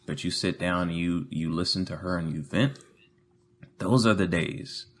it, but you sit down and you listen to her and you vent. Those are the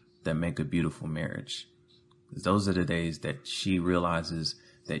days that make a beautiful marriage. Those are the days that she realizes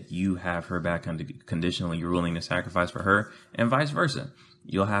that you have her back unconditionally. You're willing to sacrifice for her, and vice versa.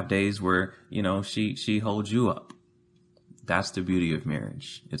 You'll have days where, she holds you up. That's the beauty of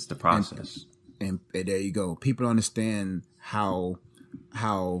marriage. It's the process. And there you go. People don't understand how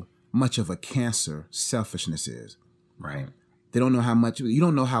much of a cancer selfishness is. Right. They don't know you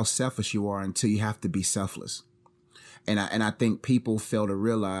don't know how selfish you are until you have to be selfless. And I think people fail to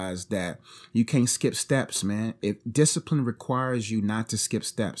realize that you can't skip steps, man. If discipline requires you not to skip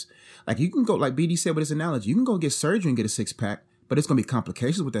steps, like you can go, like BD said with his analogy, you can go get surgery and get a 6-pack, but it's going to be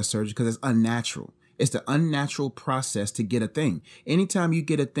complications with that surgery because it's unnatural. It's the unnatural process to get a thing. Anytime you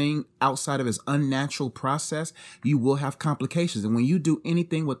get a thing outside of its unnatural process, you will have complications. And when you do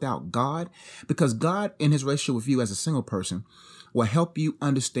anything without God, because God in his relationship with you as a single person will help you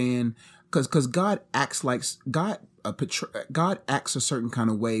understand, because God acts like God acts a certain kind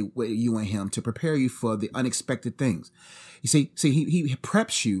of way with you and him to prepare you for the unexpected things. You see, he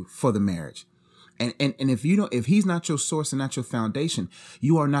preps you for the marriage. And if he's not your source and not your foundation,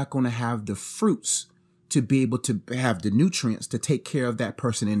 you are not going to have the fruits to be able to have the nutrients to take care of that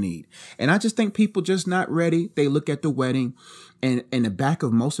person in need. And I just think people just not ready. They look at the wedding, and in the back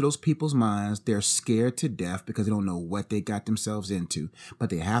of most of those people's minds, they're scared to death because they don't know what they got themselves into. But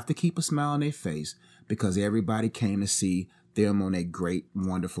they have to keep a smile on their face because everybody came to see them on a great,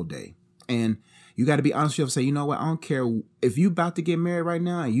 wonderful day. And you got to be honest with yourself and say, you know what? I don't care if you about to get married right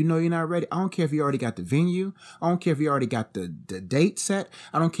now and you know you're not ready. I don't care if you already got the venue. I don't care if you already got the date set.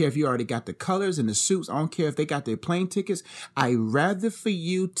 I don't care if you already got the colors and the suits. I don't care if they got their plane tickets. I'd rather for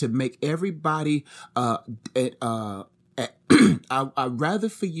you to make everybody, I'd rather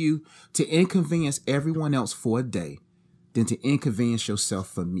for you to inconvenience everyone else for a day than to inconvenience yourself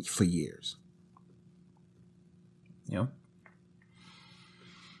for years. Yeah.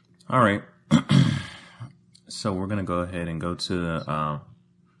 All right. So we're gonna go ahead and go to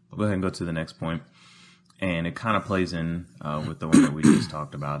the next point, and it kind of plays in with the one that we just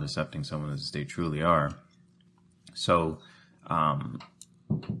talked about, accepting someone as they truly are. So,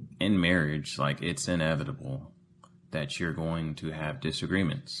 in marriage, like, it's inevitable that you're going to have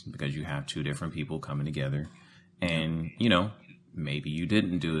disagreements because you have two different people coming together, and maybe you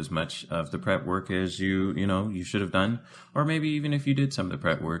didn't do as much of the prep work as you should have done, or maybe even if you did some of the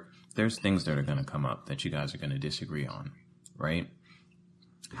prep work, there's things that are going to come up that you guys are going to disagree on, right?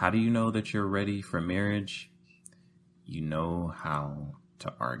 How do you know that you're ready for marriage? You know how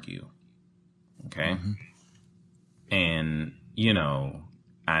to argue, okay? Mm-hmm. And,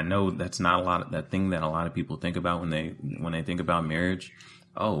 I know that's not that thing that a lot of people think about when they think about marriage.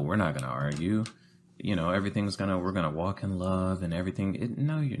 Oh, we're not going to argue. Everything's we're going to walk in love and everything.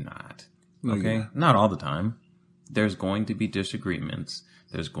 No, you're not. Okay. Yeah. Not all the time. There's going to be disagreements.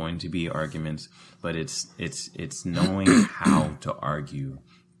 There's going to be arguments, but it's knowing how to argue,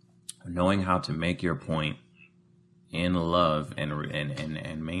 knowing how to make your point in love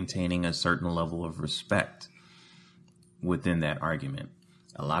and maintaining a certain level of respect within that argument.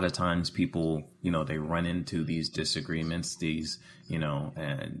 A lot of times people, they run into these disagreements, these,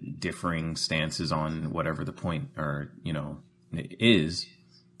 differing stances on whatever the point is,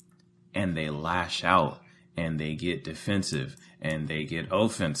 and they lash out and they get defensive and they get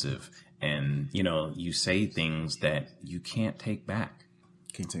offensive. And, you say things that you can't take back.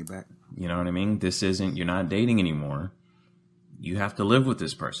 Can't take back. You know what I mean? You're not dating anymore. You have to live with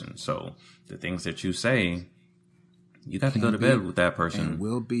this person. So the things that you say, you got to go to bed with that person. And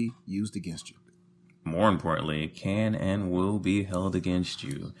will be used against you. More importantly, can and will be held against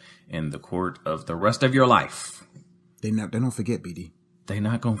you in the court of the rest of your life. They don't forget, BD. They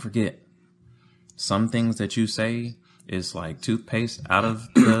not going to forget. Some things that you say is like toothpaste out of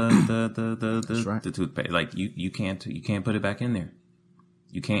the toothpaste. Like you can't put it back in there.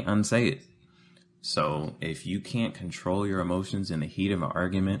 You can't unsay it. So if you can't control your emotions in the heat of an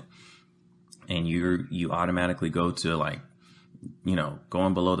argument, and you automatically go to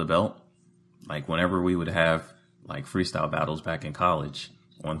going below the belt, like whenever we would have like freestyle battles back in college.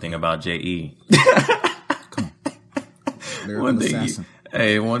 One thing about J.E. Come on.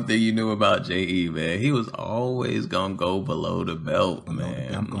 One thing you knew about J.E., man, he was always gonna go below the belt,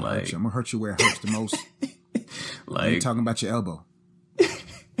 man. I'm gonna hurt you. I'm gonna hurt you where it hurts the most. You're talking about your elbow.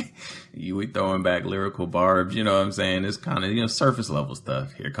 You were throwing back lyrical barbs, you know what I'm saying? It's kind of, surface level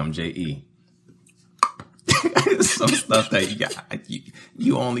stuff. Here come J.E. Some stuff that you're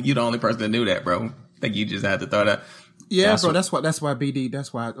the only person that knew that, bro. Like, you just had to throw that. Yeah, bro. That's why BD.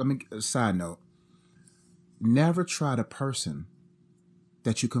 That's why. Let me side note. Never try the person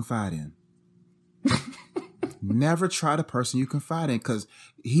that you confide in. Never try the person you confide in, because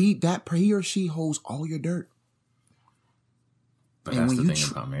he or she holds all your dirt. But that's the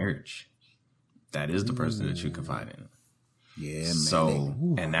thing about marriage. That is the person that you confide in. Yeah, man. So,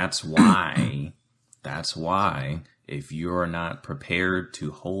 and that's why. That's why if you're not prepared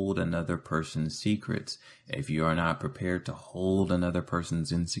to hold another person's secrets, if you are not prepared to hold another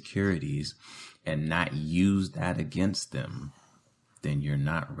person's insecurities and not use that against them, then you're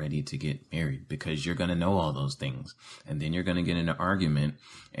not ready to get married, because you're going to know all those things. And then you're going to get in an argument,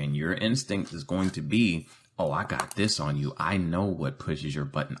 and your instinct is going to be, oh, I got this on you. I know what pushes your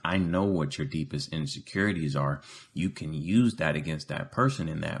button. I know what your deepest insecurities are. You can use that against that person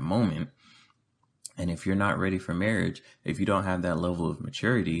in that moment. And if you're not ready for marriage, if you don't have that level of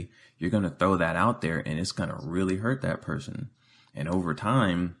maturity, you're going to throw that out there, and it's going to really hurt that person. And over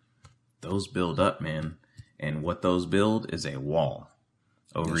time, those build up, man. And what those build is a wall.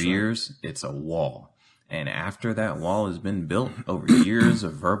 Over years, it's a wall. And after that wall has been built over years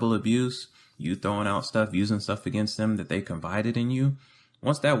of verbal abuse, you throwing out stuff, using stuff against them that they confided in you,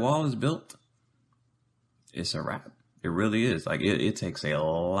 once that wall is built, it's a wrap. It really is. Like, it takes a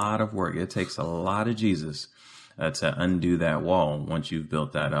lot of work. It takes a lot of Jesus to undo that wall once you've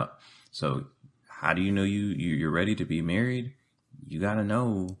built that up. So how do you know you're ready to be married? You got to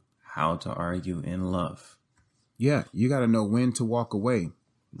know how to argue in love. Yeah, you got to know when to walk away,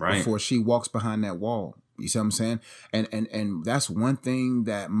 right, before she walks behind that wall. You see what I'm saying? And that's one thing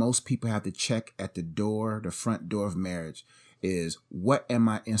that most people have to check at the front door of marriage is, what am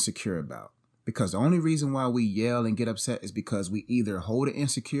I insecure about? Because the only reason why we yell and get upset is because we either hold an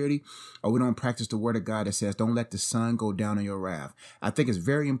insecurity or we don't practice the word of God that says, don't let the sun go down on your wrath. I think it's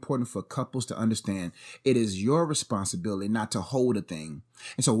very important for couples to understand it is your responsibility not to hold a thing.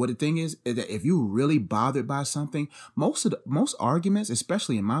 And so what the thing is that if you're really bothered by something, most arguments,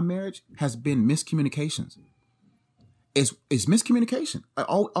 especially in my marriage, has been miscommunications. It's miscommunication.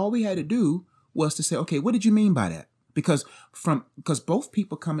 All we had to do was to say, okay, what did you mean by that? Because both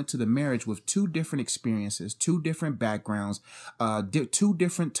people come into the marriage with two different experiences, two different backgrounds, two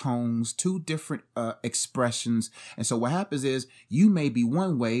different tones, two different expressions. And so what happens is you may be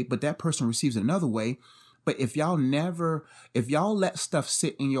one way, but that person receives it another way. But if y'all let stuff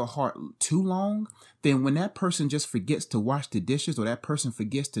sit in your heart too long, then when that person just forgets to wash the dishes, or that person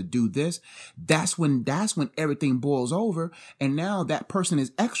forgets to do this, that's when everything boils over. And now that person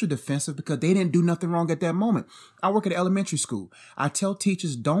is extra defensive because they didn't do nothing wrong at that moment. I work at elementary school. I tell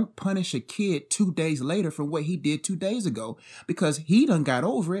teachers, don't punish a kid 2 days later for what he did 2 days ago, because he done got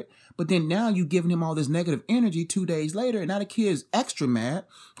over it. But then now you giving him all this negative energy 2 days later. And now the kid's extra mad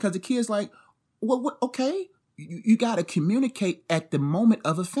because the kid's like, well, okay, you got to communicate at the moment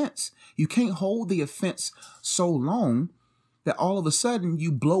of offense. You can't hold the offense so long that all of a sudden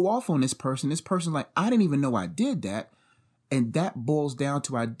you blow off on this person. This person like, I didn't even know I did that. And that boils down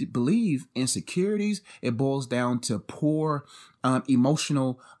to, I believe, insecurities. It boils down to poor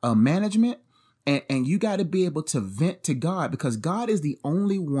emotional management. And you got to be able to vent to God, because God is the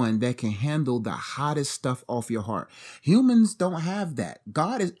only one that can handle the hottest stuff off your heart. Humans don't have that.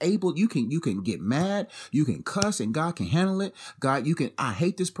 God is able. You can get mad, you can cuss, and God can handle it. God, I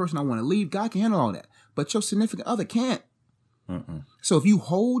hate this person, I want to leave. God can handle all that. But your significant other can't. So if you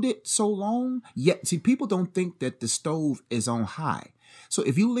hold it so long, people don't think that the stove is on high. So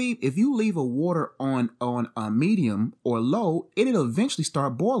if you leave a water on a medium or low, it'll eventually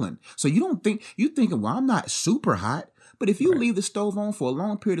start boiling. So you're thinking, well, I'm not super hot, but if you leave the stove on for a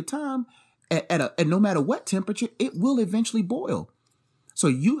long period of time, at no matter what temperature, it will eventually boil. So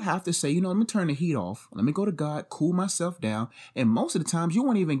you have to say, let me turn the heat off. Let me go to God, cool myself down. And most of the times you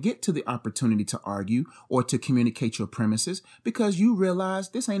won't even get to the opportunity to argue or to communicate your premises, because you realize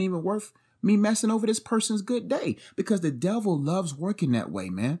this ain't even worth me messing over this person's good day, because the devil loves working that way,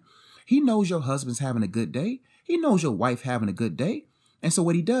 man. He knows your husband's having a good day. He knows your wife having a good day. And so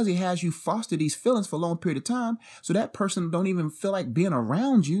what he does, he has you foster these feelings for a long period of time, so that person don't even feel like being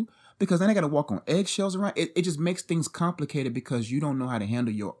around you, because then they got to walk on eggshells around. It just makes things complicated because you don't know how to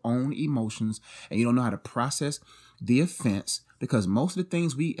handle your own emotions, and you don't know how to process the offense, because most of the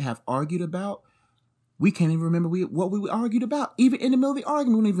things we have argued about, we can't even remember what we argued about. Even in the middle of the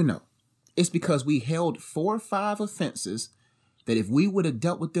argument, we don't even know. It's because we held 4 or 5 offenses that if we would have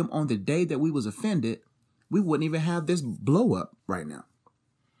dealt with them on the day that we was offended, we wouldn't even have this blow up right now.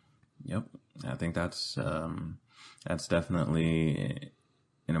 Yep. I think that's definitely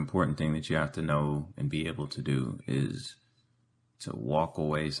an important thing that you have to know and be able to do, is to walk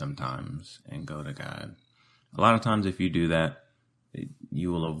away sometimes and go to God. A lot of times if you do that,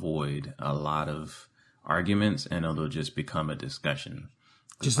 you will avoid a lot of arguments, and it'll just become a discussion.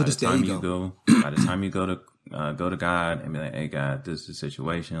 Just by by the time you go to God and be like, hey God, this is the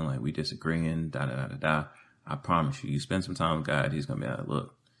situation, like we disagreeing, I promise you spend some time with God, he's gonna be like,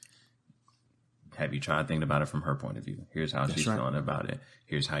 look, have you tried thinking about it from her point of view? Here's how she's feeling about it.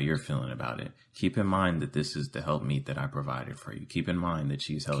 Here's how you're feeling about it. Keep in mind that this is the helpmeet that I provided for you. Keep in mind that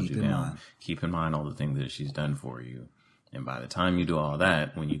she's held you down. Keep in mind all the things that she's done for you. And by the time you do all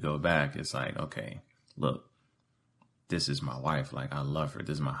that, when you go back, it's like, okay, look, this is my wife. Like, I love her.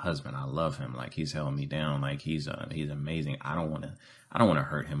 This is my husband. I love him. Like, he's held me down. Like, he's amazing. I don't want to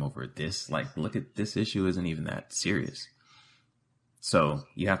hurt him over this. Like, look at this issue isn't even that serious. So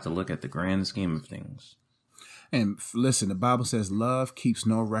you have to look at the grand scheme of things. And listen, the Bible says love keeps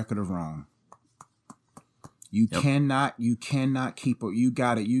no record of wrong. You cannot keep it. You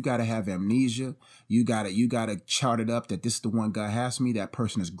gotta have amnesia. You gotta chart it up that this is the one God has for me. That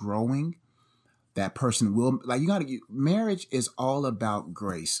person is growing. That person will, like, marriage is all about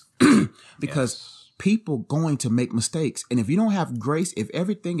grace because people going to make mistakes. And if you don't have grace, if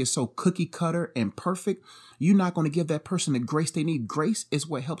everything is so cookie cutter and perfect, you're not going to give that person the grace they need. Grace is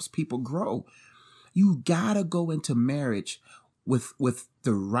what helps people grow. You gotta go into marriage with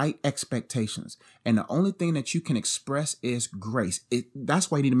the right expectations. And the only thing that you can express is grace. That's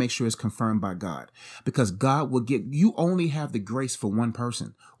why you need to make sure it's confirmed by God, because God will you only have the grace for one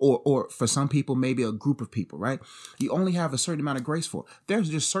person or for some people, maybe a group of people, right? You only have a certain amount of grace for. There's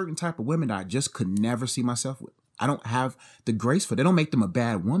just certain type of women that I just could never see myself with. I don't have the grace for. They don't make them a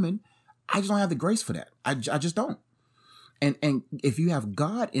bad woman. I just don't have the grace for that. I just don't. And if you have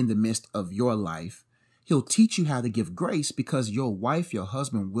God in the midst of your life, He'll teach you how to give grace, because your wife, your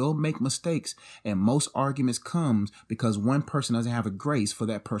husband will make mistakes. And most arguments comes because one person doesn't have a grace for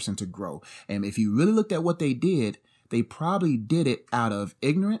that person to grow. And if you really looked at what they did, they probably did it out of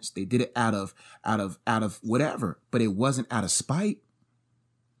ignorance. They did it out of whatever, but it wasn't out of spite.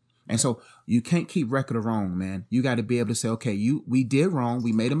 And so you can't keep record of wrong, man. You got to be able to say, okay, we did wrong.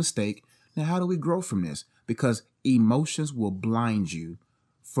 We made a mistake. Now, how do we grow from this? Because emotions will blind you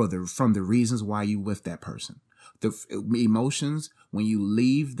from the reasons why you with that person. The emotions, when you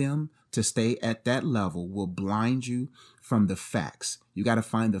leave them to stay at that level, will blind you from the facts. You got to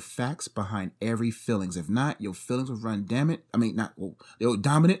find the facts behind every feelings. If not, your feelings will run dominant.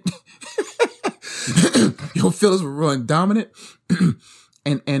 Your feelings will run dominant.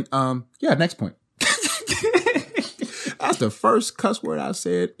 Next point. That's the first cuss word I've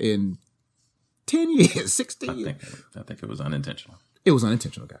said in 10 years, 16 years. I think it was unintentional. It was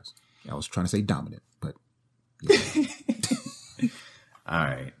unintentional, guys. I was trying to say dominant, but yeah. All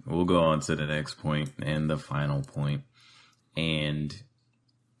right, we'll go on to the next point and the final point. And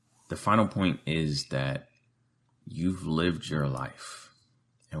the final point is that you've lived your life.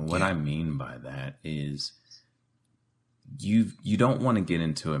 And what I mean by that is you don't want to get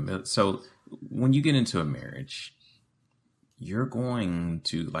into a, so when you get into a marriage, you're going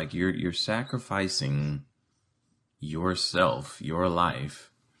to, like, you're sacrificing yourself, your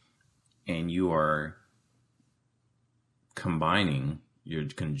life, and you are combining, you're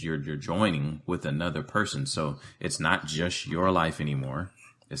joining with another person. So it's not just your life anymore.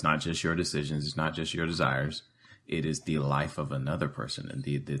 It's not just your decisions. It's not just your desires. It is the life of another person and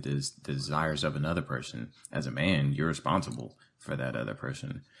the desires of another person. As a man, you're responsible for that other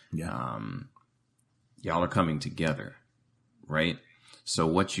person. Yeah. Y'all are coming together, right? So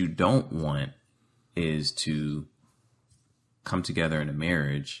what you don't want is to come together in a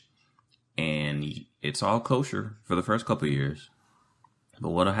marriage and it's all kosher for the first couple of years. But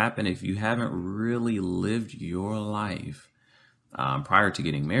what'll happen if you haven't really lived your life prior to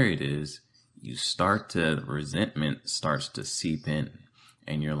getting married is resentment starts to seep in,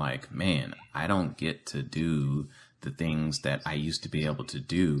 and you're like, man, I don't get to do the things that I used to be able to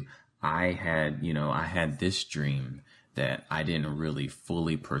do. I had this dream that I didn't really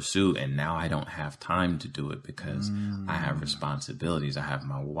fully pursue, and now I don't have time to do it because I have responsibilities. I have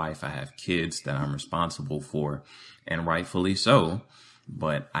my wife, I have kids that I'm responsible for, and rightfully so.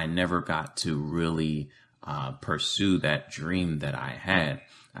 But I never got to really pursue that dream that I had.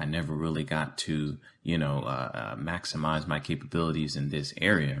 I never really got to, maximize my capabilities in this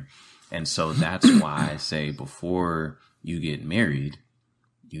area. And so that's why I say before you get married,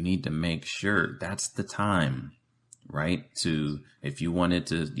 you need to make sure that's the time, right? If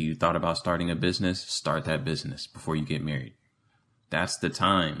you thought about starting a business, start that business before you get married. That's the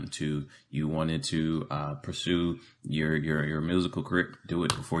time you wanted to pursue your musical career, do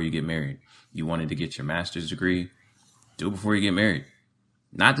it before you get married. You wanted to get your master's degree, do it before you get married.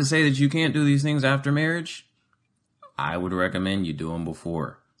 Not to say that you can't do these things after marriage. I would recommend you do them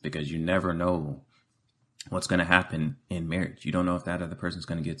before, because you never know what's going to happen in marriage. You don't know if that other person's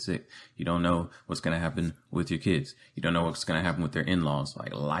going to get sick. You don't know what's going to happen with your kids. You don't know what's going to happen with their in-laws.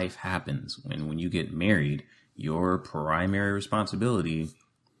 Like, life happens. When you get married, your primary responsibility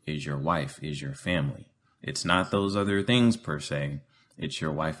is your wife, is your family. It's not those other things per se. It's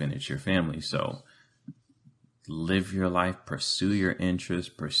your wife and it's your family. So live your life, pursue your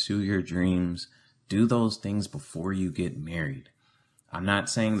interests, pursue your dreams, do those things before you get married. I'm not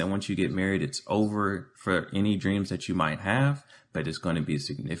saying that once you get married, it's over for any dreams that you might have, but it's going to be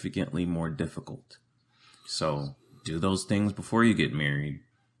significantly more difficult. So do those things before you get married.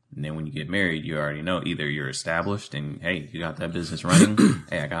 And then when you get married, you already know either you're established and, hey, you got that business running.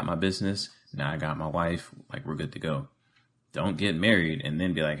 Hey, I got my business. Now I got my wife. Like, we're good to go. Don't get married and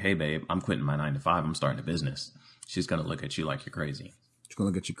then be like, hey, babe, I'm quitting my 9 to 5. I'm starting a business. She's going to look at you like you're crazy. She's going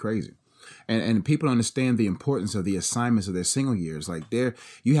to look at you crazy. And people understand the importance of the assignments of their single years. Like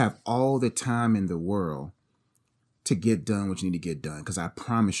you have all the time in the world to get done what you need to get done. Because I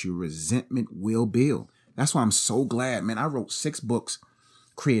promise you, resentment will build. That's why I'm so glad, man. I wrote 6 books,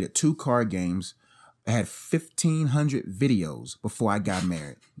 created 2 card games. I had 1,500 videos before I got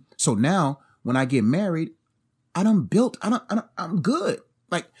married. So now when I get married, I'm good.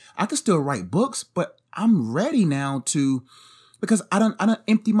 Like, I can still write books, but I'm ready now because I don't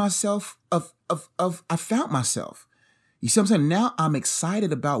empty myself I found myself. You see what I'm saying? Now I'm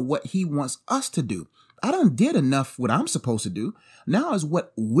excited about what he wants us to do. I done did enough what I'm supposed to do. Now is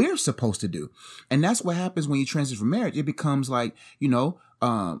what we're supposed to do. And that's what happens when you transition from marriage. It becomes like, now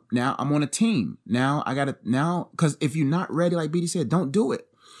I'm on a team. Because if you're not ready, like BD said, don't do it.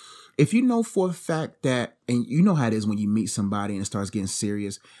 If you know for a fact that, and you know how it is when you meet somebody and it starts getting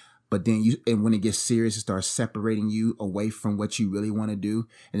serious, but then when it gets serious, it starts separating you away from what you really want to do.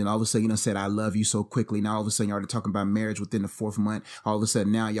 And then all of a sudden, said, I love you so quickly. Now, all of a sudden, you're already talking about marriage within the 4th month. All of a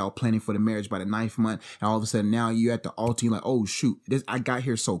sudden, now y'all planning for the marriage by the 9th month. And all of a sudden, now you're at the altar. You're like, oh, shoot, I got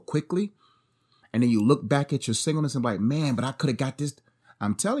here so quickly. And then you look back at your singleness and like, man, but I could have got this.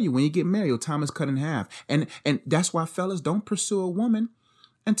 I'm telling you, when you get married, your time is cut in half. And that's why, fellas, don't pursue a woman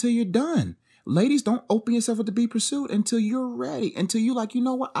until you're done. Ladies, don't open yourself up to be pursued until you're ready, until you're like, you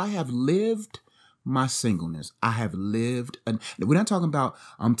know what? I have lived my singleness. I have lived. And we're not talking about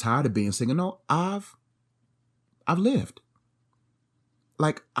I'm tired of being single. No, I've lived.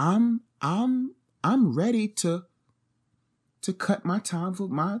 Like I'm ready to cut my time for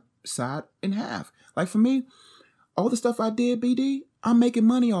my side in half. Like for me, all the stuff I did, BD, I'm making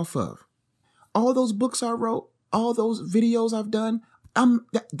money off of. All those books I wrote, all those videos I've done,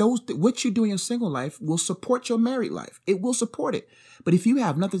 what you do in your single life will support your married life. It will support it. But if you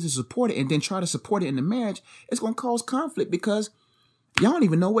have nothing to support it and then try to support it in the marriage, it's going to cause conflict because y'all don't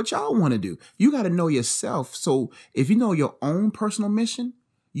even know what y'all want to do. You got to know yourself. So if you know your own personal mission,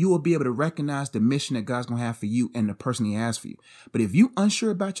 you will be able to recognize the mission that God's going to have for you and the person he has for you. But if you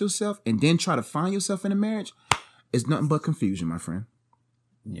unsure about yourself and then try to find yourself in a marriage, it's nothing but confusion, my friend.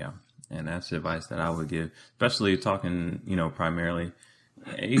 Yeah. And that's advice that I would give, especially talking, primarily.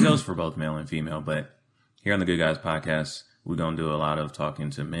 It goes for both male and female, but here on the Good Guys podcast, we're going to do a lot of talking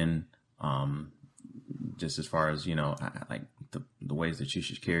to men, just as far as, like the ways that you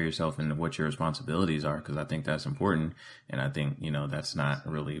should carry yourself and what your responsibilities are, because I think that's important. And I think, that's not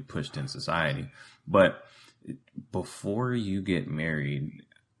really pushed in society. But before you get married,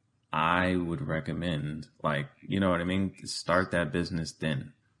 I would recommend, like, you know what I mean? Start that business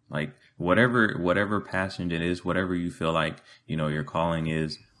then. Like whatever passion it is, whatever you feel like, your calling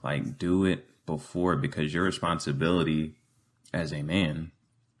is, like, do it before, because your responsibility as a man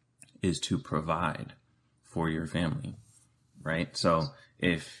is to provide for your family. Right. So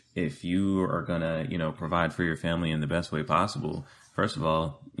if you are going to, provide for your family in the best way possible, first of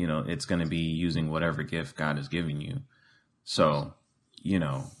all, it's going to be using whatever gift God has given you. So,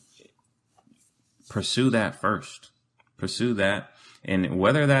 pursue that first. Pursue that. And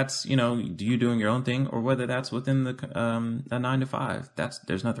whether that's, you doing your own thing or whether that's within the 9 to 5,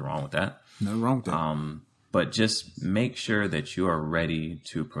 there's nothing wrong with that. Nothing wrong with that. But just make sure that you are ready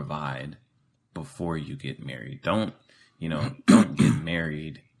to provide before you get married. Don't get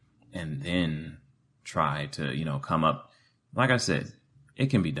married and then try to, come up. Like I said, it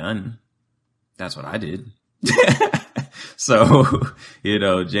can be done. That's what I did. So,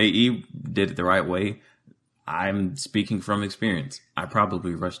 J.E. did it the right way. I'm speaking from experience. I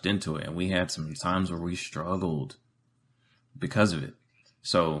probably rushed into it, and we had some times where we struggled because of it.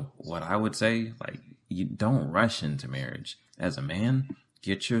 So what I would say, like, you don't rush into marriage. As a man,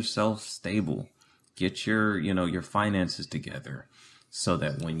 get yourself stable. Get your finances together so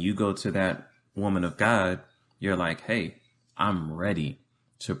that when you go to that woman of God, you're like, hey, I'm ready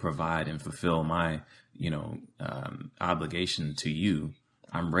to provide and fulfill my, obligation to you.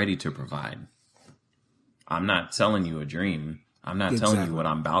 I'm ready to provide. I'm not telling you a dream. I'm not telling you what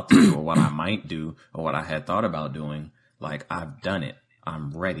I'm about to do or what I might do or what I had thought about doing. Like, I've done it.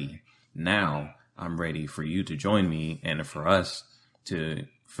 I'm ready. Now I'm ready for you to join me and for us to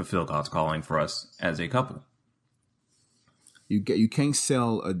fulfill God's calling for us as a couple. You can't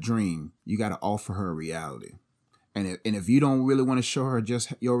sell a dream. You got to offer her a reality. And if you don't really want to show her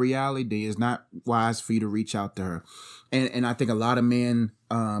just your reality, then it's not wise for you to reach out to her. And I think a lot of men,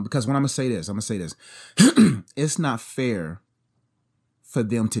 because when I'm going to say this, it's not fair for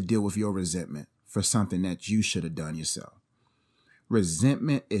them to deal with your resentment for something that you should have done yourself.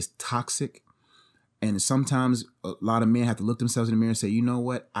 Resentment is toxic. And sometimes a lot of men have to look themselves in the mirror and say, you know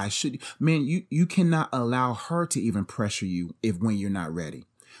what, man, you cannot allow her to even pressure you when you're not ready.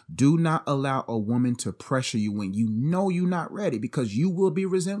 Do not allow a woman to pressure you when you know you're not ready, because you will be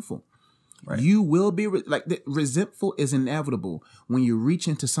resentful. Right. You will be resentful is inevitable when you reach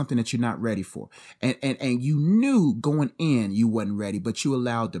into something that you're not ready for. And you knew going in you wasn't ready, but you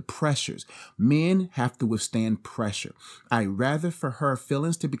allowed the pressures. Men have to withstand pressure. I rather for her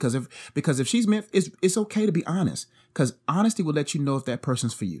feelings to, because if she's meant, it's okay to be honest, because honesty will let you know if that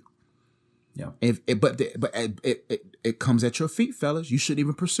person's for you. Yeah. But it comes at your feet, fellas. You shouldn't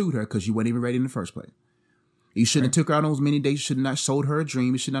even pursue her because you weren't even ready in the first place. You shouldn't have took her out on those many days. You should not sold her a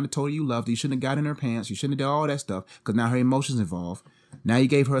dream. You should not have told her you loved her. You shouldn't have got in her pants. You shouldn't have done all that stuff, because now her emotions involved. Now you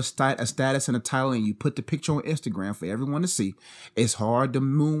gave her a status and a title, and you put the picture on Instagram for everyone to see. It's hard to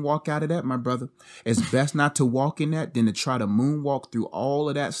moonwalk out of that, my brother. It's best not to walk in that than to try to moonwalk through all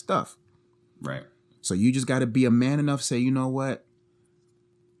of that stuff. Right. So you just got to be a man enough to say, you know what?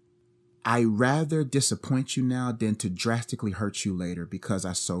 I rather disappoint you now than to drastically hurt you later because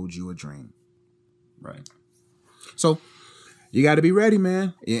I sold you a dream. Right. So you got to be ready,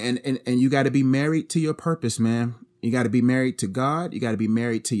 man. And you got to be married to your purpose, man. You got to be married to God. You got to be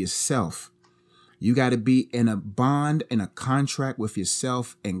married to yourself. You got to be in a bond, in a contract with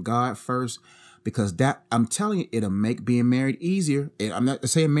yourself and God first, because that, I'm telling you, it'll make being married easier. I'm not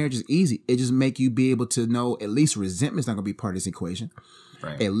saying marriage is easy. It just make you be able to know at least resentment's not going to be part of this equation.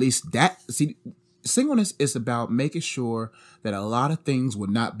 Right. At least that, see, singleness is about making sure that a lot of things will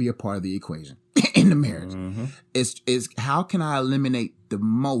not be a part of the equation in the marriage. Mm-hmm. It's how can I eliminate the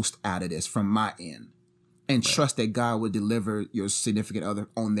most out of this from my end, and trust that God will deliver your significant other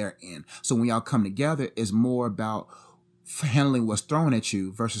on their end. So when y'all come together, it's more about handling what's thrown at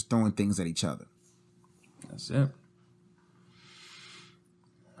you versus throwing things at each other. That's it.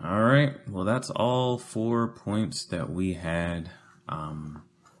 All right. Well, that's all 4 points that we had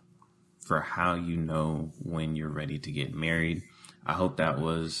for how you know when you're ready to get married. I hope that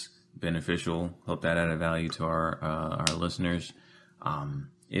was beneficial. Hope that added value to our listeners.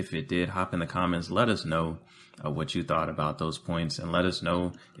 If it did, hop in the comments. Let us know what you thought about those points, and let us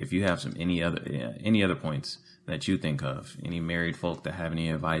know if you have any other points that you think of. Any married folk that have any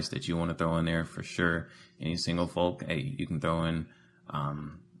advice that you want to throw in there, for sure. Any single folk, hey, you can throw in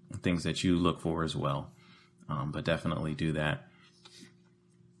things that you look for as well. But definitely do that.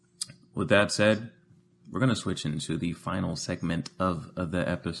 With that said, we're going to switch into the final segment of the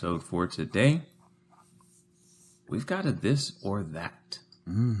episode for today. We've got a this or that.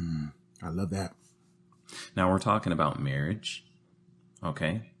 I love that. Now we're talking about marriage.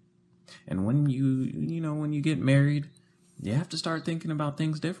 Okay. And when when you get married, you have to start thinking about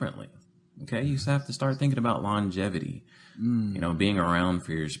things differently. Okay. You have to start thinking about longevity, being around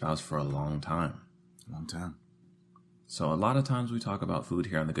for your spouse for a long time. Long time. So a lot of times we talk about food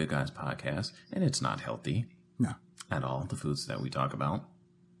here on the Good Guys podcast, and it's not healthy. No. At all, the foods that we talk about.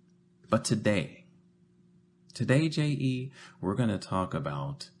 But today, J.E., we're going to talk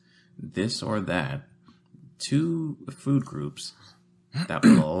about this or that, 2 food groups that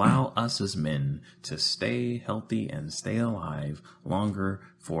will allow us as men to stay healthy and stay alive longer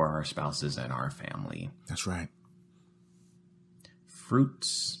for our spouses and our family. That's right.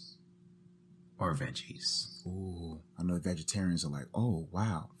 Fruits or veggies? Ooh, I know vegetarians are like, oh,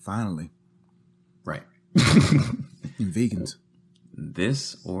 wow, finally. Right. And vegans.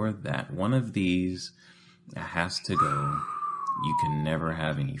 This or that. One of these has to go. You can never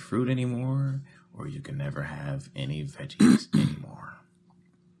have any fruit anymore, or you can never have any veggies anymore.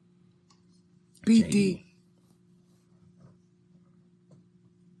 BD.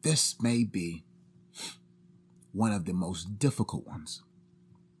 This may be one of the most difficult ones.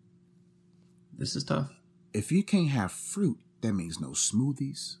 This is tough. If you can't have fruit, that means no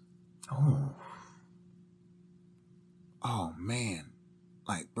smoothies. Oh, man.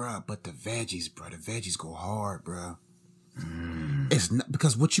 Like, bruh, but the veggies go hard, bruh. It's not,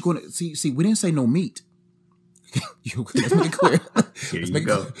 because what you gonna see, we didn't say no meat. Let's make it clear. Here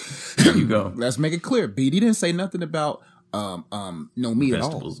you go. Let's make it clear. BD didn't say nothing about no meat at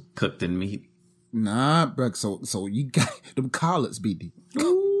all. Vegetables cooked in meat. Nah, bruh. So you got them collards, BD.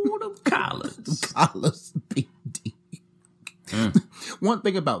 Ooh, them collards. Collards, BD. One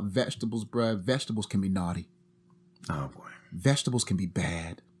thing about vegetables, bruh, vegetables can be naughty. Oh boy. Vegetables can be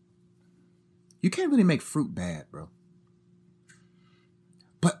bad. You can't really make fruit bad, bro.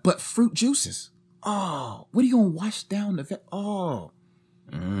 But fruit juices. Oh, what are you gonna wash down the Oh.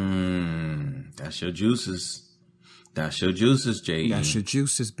 That's your juices. That's your juices, J.E. That's your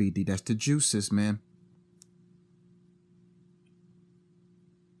juices, BD. That's the juices, man.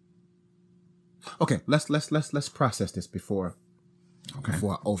 Okay, let's process this before I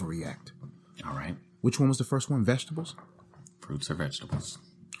overreact. All right. Which one was the first one? Vegetables? Fruits or vegetables?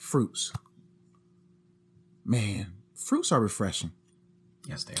 Fruits. Man, fruits are refreshing.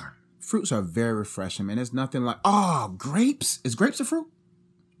 Yes, they are. Fruits are very refreshing, man. There's nothing like grapes. Is grapes a fruit?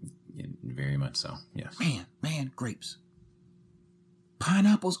 Yeah, very much so. Yes. Man, grapes.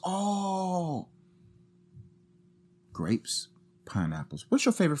 Pineapples. Grapes, pineapples. What's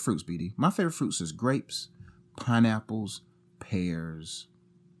your favorite fruits, BD? My favorite fruits is grapes, pineapples, pears.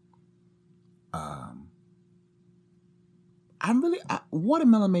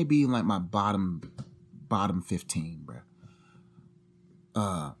 Watermelon may be like my bottom 15, bro.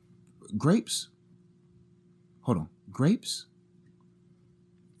 Grapes. Hold on. Grapes,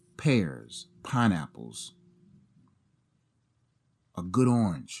 pears, pineapples, a good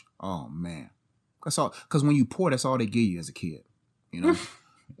orange. Oh man, that's all. Because when you pour, that's all they give you as a kid. You know,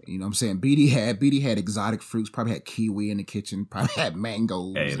 you know what I'm saying. BD had exotic fruits. Probably had kiwi in the kitchen. Probably had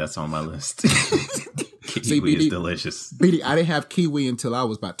mangoes. Hey, that's on my list. Kiwi is delicious. BD, I didn't have kiwi until I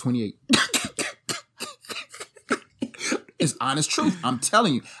was about 28. It's honest truth. I'm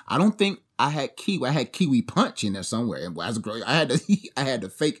telling you. I don't think I had kiwi. I had kiwi punch in there somewhere. And as a girl, I had the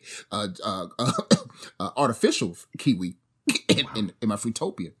fake artificial kiwi in my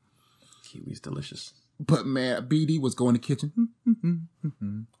Fruitopia. Kiwi's delicious. But man, BD was going to the kitchen.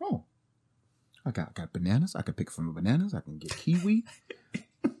 Oh, I got bananas. I can pick from the bananas. I can get kiwi.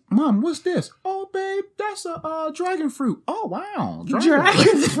 Mom, what's this? Oh, babe, that's a dragon fruit. Oh, wow.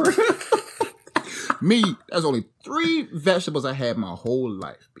 Dragon fruit. Me, there's only 3 vegetables I had my whole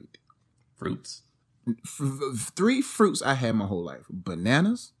life, BD. Fruits? 3 fruits I had my whole life.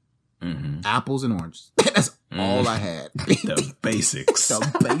 Bananas, apples, and oranges. That's all I had. The basics.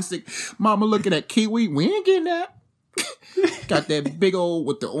 The basic. Mama looking at kiwi. We ain't getting that. Got that big old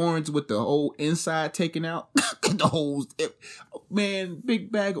with the orange with the whole inside taken out. The whole man,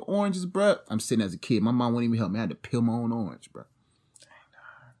 big bag of oranges, bro. I'm sitting as a kid. My mom wouldn't even help me. I had to peel my own orange, bro.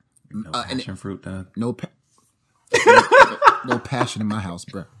 No passion fruit, Doug. No passion in my house,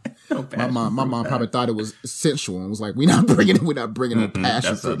 bro. No passion my mom probably thought it was sensual and was like, we're not bringing no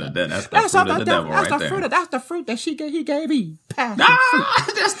passion fruit. That's the devil right there. That's the fruit that he gave me. Passion fruit.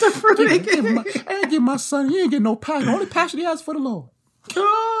 That's the fruit he gave me. I ain't give my son, he ain't get no passion. The only passion he has for the Lord.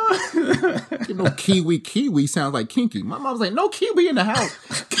 Give no kiwi sounds like kinky. My mom was like, no kiwi in the house.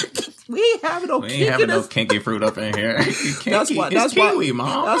 We ain't having no kinky. We ain't having no kinky fruit up in here. That's why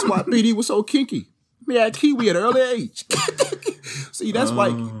Mom. That's why BD was so kinky. We had kiwi at an early age. See, that's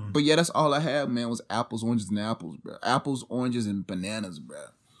why. But yeah, that's all I had, man, was apples, oranges, and apples, bro. Apples, oranges, and bananas, bro.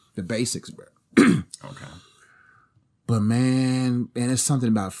 The basics, bro. Okay. But man, there's something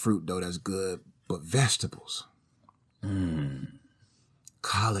about fruit though that's good. But vegetables,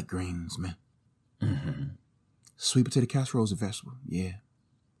 collard greens, man. Sweet potato casserole is a vegetable, yeah.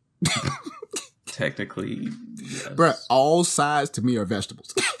 Technically, yes. Bro, all sides to me are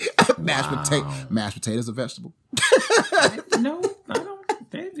vegetables. Mashed potatoes a vegetable. No, I don't.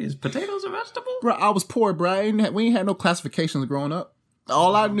 Is potatoes a vegetable? Bro, I was poor, bro. We ain't had no classifications growing up.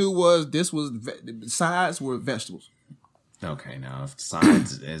 All I knew was sides were vegetables. Okay, now if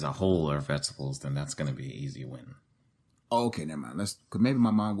sides as a whole are vegetables, then that's going to be an easy win. Okay, never mind. Because maybe my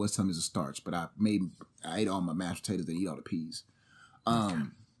mom was telling me it's a starch, but I ate all my mashed potatoes and eat all the peas. Okay.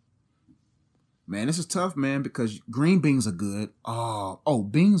 Man, this is tough, man, because green beans are good. Oh,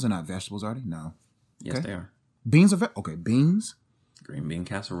 beans are not vegetables, are they? No. Yes, they are. Beans are okay. Beans. Green bean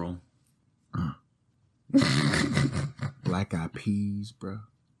casserole. Black eyed peas, bro.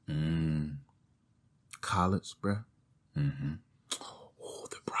 Collards, bro. Oh,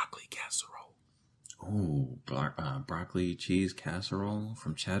 the broccoli casserole. Oh, broccoli cheese casserole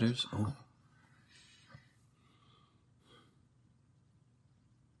from Cheddar's. Oh.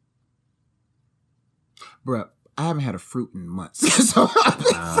 Bruh, I haven't had a fruit in months. So I've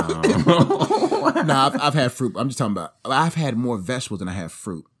had fruit. I'm just talking about, I've had more vegetables than I have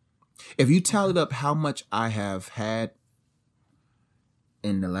fruit. If you tallied up how much I have had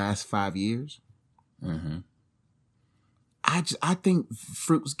in the last 5 years, I think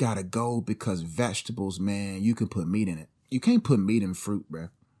fruit's gotta go because vegetables, man, you can put meat in it. You can't put meat in fruit,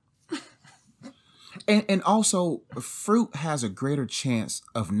 bruh. And also, fruit has a greater chance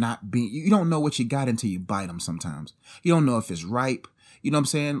of not being. You don't know what you got until you bite them. Sometimes you don't know if it's ripe. You know what I'm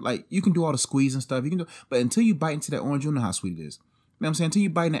saying? Like you can do all the squeeze and stuff. You can do, but until you bite into that orange, you don't know how sweet it is. You know what I'm saying? Until you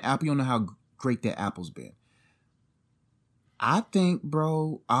bite in the apple, you don't know how great that apple's been. I think,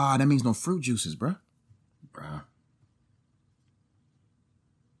 bro. That means no fruit juices, bro. Bruh.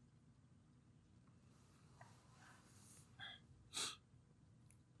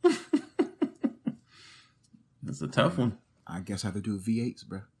 It's a tough one. I guess I have to do V8s,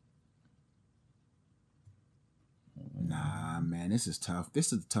 bro. Nah, man, this is tough.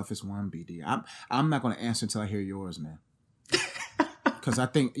 This is the toughest one, BD. I'm not gonna answer until I hear yours, man. Because I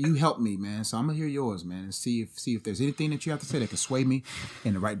think you helped me, man. So I'm gonna hear yours, man, and see if there's anything that you have to say that can sway me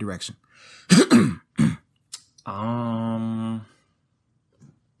in the right direction.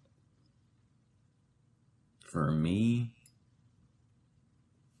 For me,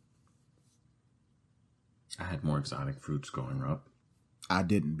 I had more exotic fruits growing up. I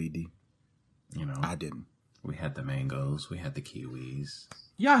didn't, BD. You know, I didn't. We had the mangoes. We had the kiwis.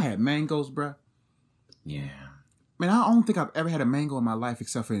 Y'all had mangoes, bro. Yeah. Man, I don't think I've ever had a mango in my life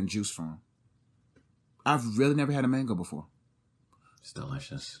except for in juice form. I've really never had a mango before. It's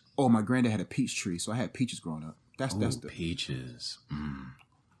delicious. Oh, my granddad had a peach tree, so I had peaches growing up. That's the peaches.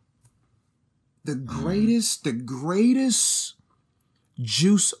 The greatest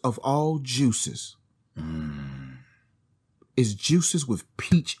juice of all juices is juices with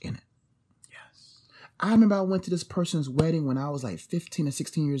peach in it. Yes. I remember I went to this person's wedding when I was like 15 or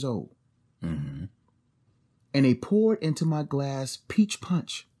 16 years old. Mm-hmm. And they poured into my glass peach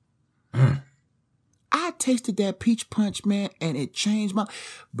punch. I tasted that peach punch, man, and it changed my...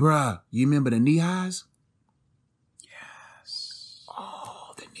 Bruh, you remember the knee highs? Yes.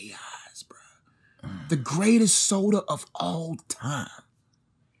 Oh, the knee highs, bruh. The greatest soda of all time.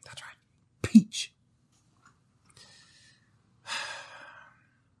 That's right. Peach.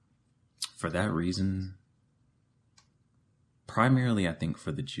 For that reason, primarily I think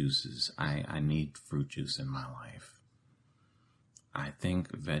for the juices, I need fruit juice in my life. I think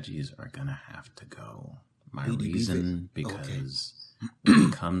veggies are going to have to go. My reason, because when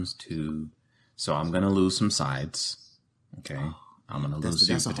it comes to... So I'm going to lose some sides. Okay? I'm going to lose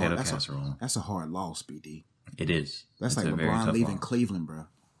sweet potato casserole. That's a hard loss, BD. It is. That's like LeBron leaving Cleveland, bro.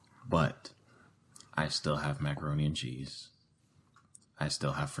 But I still have macaroni and cheese. I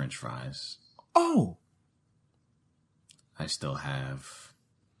still have French fries. Oh! I still have...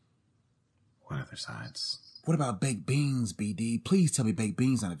 What other sides? What about baked beans, BD? Please tell me baked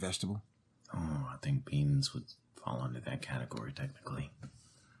beans not a vegetable. Oh, I think beans would fall under that category, technically.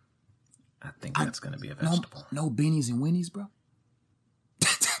 I think that's going to be a vegetable. No beanies and winnies, bro?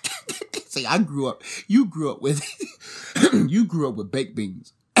 See, you grew up with baked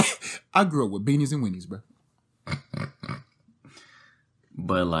beans. I grew up with beanies and winnies, bro.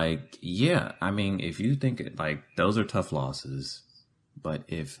 But like, yeah, I mean, if you think it, like, those are tough losses, but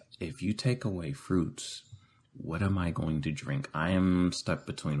if you take away fruits, what am I going to drink? I am stuck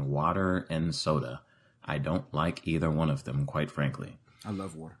between water and soda. I don't like either one of them, quite frankly. I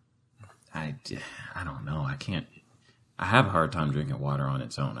love water. I don't know. I can't. I have a hard time drinking water on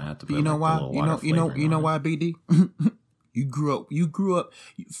its own. I have to put you know why? You know why, BD? You grew up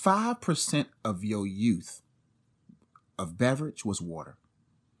 5% of your youth of beverage was water.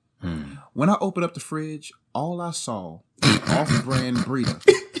 When I opened up the fridge, all I saw was off-brand Brita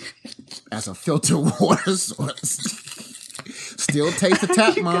as a filtered water source. Still taste the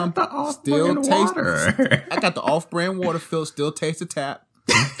tap, Mom. Still taste water. I got the off-brand water filter. Still taste the tap.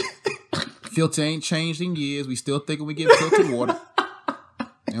 Filter ain't changed in years. We still thinking we get filtered water. You know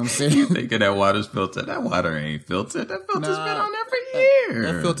what I'm saying? You thinking that water's filtered? That water ain't filtered. That filter's been on there for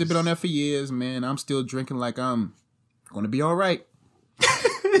years. That filter been on there for years, man. I'm still drinking like I'm gonna be all right.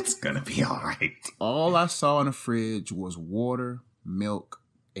 It's gonna be all right. All I saw in the fridge was water, milk,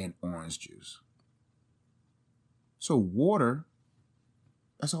 and orange juice. So water,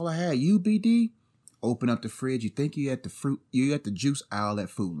 that's all I had. UBD, open up the fridge. You think you at the juice aisle at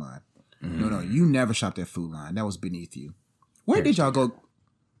Food Line. No, you never shopped at Food Line. That was beneath you. Where did y'all go?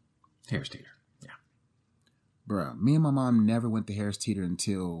 Harris Teeter. Yeah. Bruh, me and my mom never went to Harris Teeter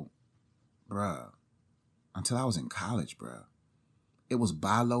until I was in college, bruh. It was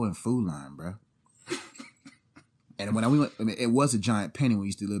Buy Low and Food Line, bruh. And when we went, it was a Giant Penny. We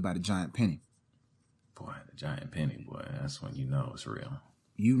used to live by the Giant Penny. Boy, the Giant Penny, boy. That's when you know it's real.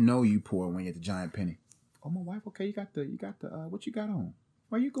 You know you poor when you're at the Giant Penny. Oh, my wife, okay, you got the what you got on?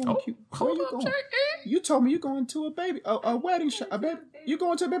 Where you going? Cute? Where you going? You told me you're going to a wedding shower. You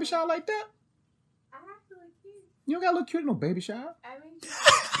going to a baby shower like that? I have to look cute. You don't got to look cute at no baby shower. I mean,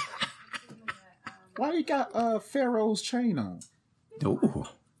 Why you got Pharaoh's chain on? Ooh.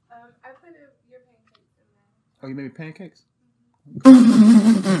 I put your pancakes in there. Oh, you made me pancakes?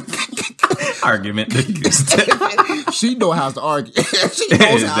 Argument diffused. She know how to argue. She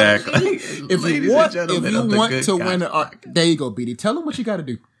knows exactly. How. If you want to win an there you go, BD. Tell them what you got to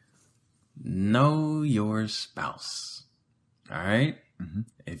do. Know your spouse. All right? Mm-hmm.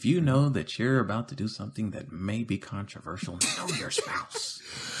 If you know that you're about to do something that may be controversial, know your spouse.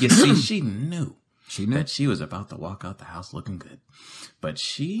 You see, she knew that she was about to walk out the house looking good. But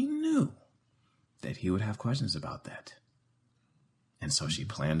she knew that he would have questions about that. And so she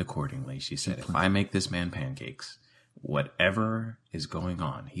planned accordingly. She said, if I make this man pancakes, whatever is going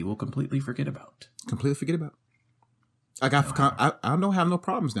on, he will completely forget about. Completely forget about. I don't have no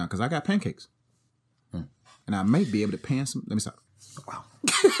problems now because I got pancakes. And I may be able to pan some. Let me stop. Wow.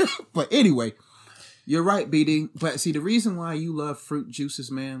 But anyway, you're right, BD. But see, the reason why you love fruit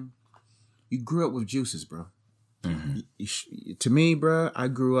juices, man, you grew up with juices, bro. Mm-hmm. To me, bro, I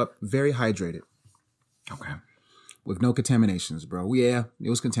grew up very hydrated. Okay. With no contaminations, bro. Yeah,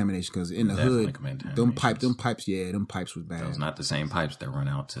 it was contamination because in the hood, them pipes was bad. Those not the same pipes that run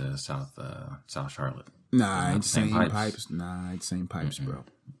out to South Charlotte. Nah, it's the same pipes. Nah, it's the same pipes, bro.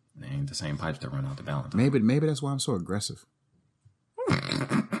 They ain't the same pipes that run out to Valentine. Maybe that's why I'm so aggressive.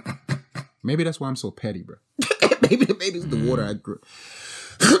 Maybe that's why I'm so petty, bro. maybe it's the water I grew.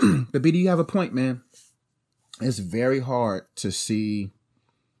 But BD, you have a point, man. It's very hard to see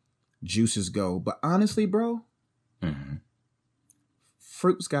juices go, but honestly, bro. Mm-hmm.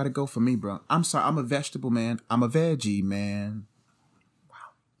 Fruit's got to go for me, bro. I'm sorry. I'm a vegetable man. I'm a veggie man.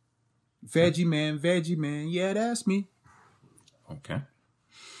 Wow. Veggie man. Yeah, that's me. Okay.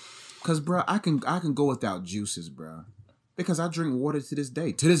 Because, bro, I can go without juices, bro. Because I drink water to this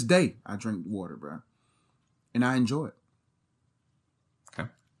day. To this day, I drink water, bro. And I enjoy it. Okay.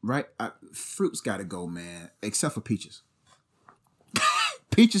 Right? Fruit's got to go, man. Except for peaches.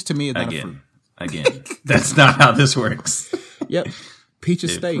 Peaches to me is not a fruit. Again, that's not how this works. Yep.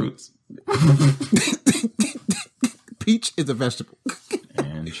 Peaches stay. Peach is a vegetable.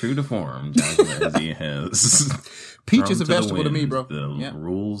 And true to form, Josh Leslie has peach is a vegetable to me, bro. The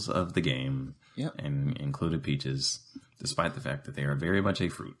rules of the game and included peaches, despite the fact that they are very much a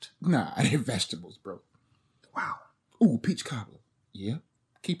fruit. Nah, they're vegetables, bro. Wow. Ooh, peach cobbler. Yeah.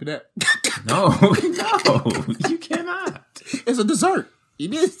 Keep it up. No, you cannot. It's a dessert. You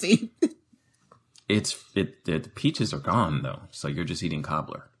did see. The peaches are gone though, so you're just eating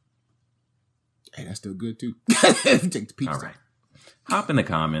cobbler. Hey, that's still good too. Take the peaches. All right. Hop in the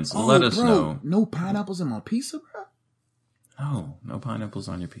comments. Let us know. No pineapples in my pizza, bro? No pineapples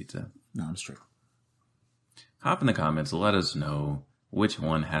on your pizza. No, I'm straight. Hop in the comments. Let us know which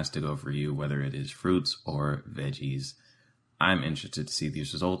one has to go for you, whether it is fruits or veggies. I'm interested to see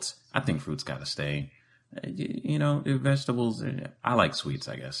these results. I think fruits got to stay. You know, vegetables, I like sweets,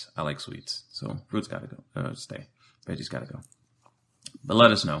 I guess. I like sweets. So fruits got to go, stay. Veggies got to go. But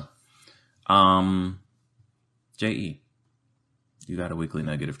let us know. J.E., you got a weekly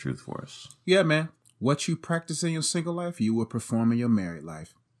nugget of truth for us. Yeah, man. What you practice in your single life, you will perform in your married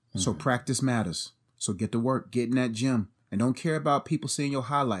life. Mm-hmm. So practice matters. So get to work, get in that gym. And don't care about people seeing your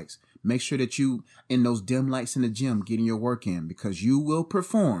highlights. Make sure that you, in those dim lights in the gym, getting your work in. Because you will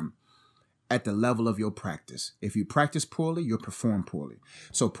perform at the level of your practice. If you practice poorly, you'll perform poorly.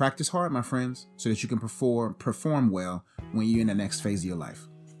 So practice hard, my friends, so that you can perform well when you're in the next phase of your life.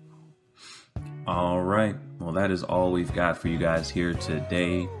 All right. Well, that is all we've got for you guys here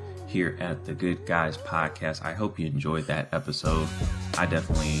today, here at the Good Guys Podcast. I hope you enjoyed that episode. I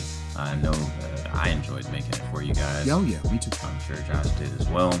definitely know I enjoyed making it for you guys. Oh, yeah, me too. I'm sure Josh did as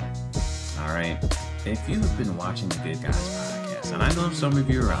well. All right. If you've been watching the Good Guys Podcast, and I know some of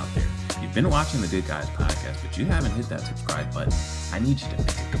you are out there, you've been watching the Good Guys Podcast, but you haven't hit that subscribe button. I need you to make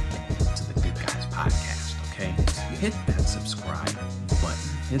a commitment to the Good Guys Podcast, okay? Hit that subscribe button.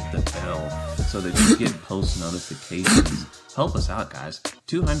 Hit the bell so that you get post notifications. Help us out, guys.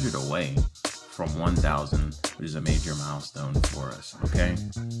 200 away from 1,000, which is a major milestone for us, okay?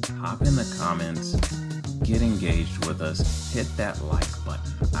 Hop in the comments. Get engaged with us. Hit that like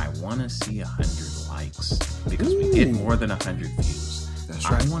button. I want to see 100 likes because we get more than 100 views. That's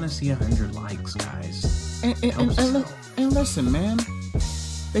right. I want to see 100 likes, guys. And listen, man.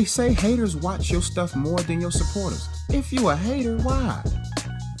 They say haters watch your stuff more than your supporters. If you a hater, why?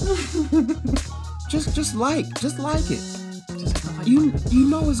 just like it. You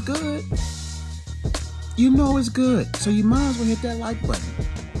know it's good. You know it's good. So you might as well hit that like button.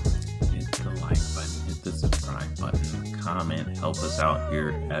 Hit the like button. Hit the subscribe button. Comment. Help us out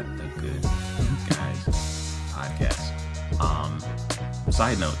here at the Good Guys Podcast.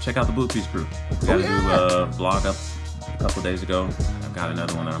 Side note, check out the Blue Piece Crew. We got a new vlog up a couple of days ago. I've got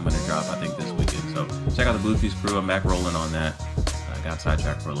another one that I'm going to drop, I think, this weekend. So check out the Blue Piece Crew. I'm back rolling on that. I got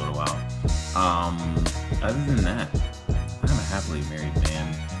sidetracked for a little while. Other than that, I'm a happily married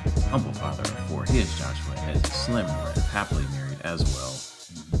man, humble father of 4. He is Joshua, and is Slim Red, happily married as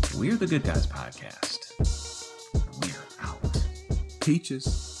well. We're the Good Guys Podcast. We're out.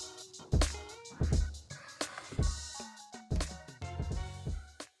 Peaches.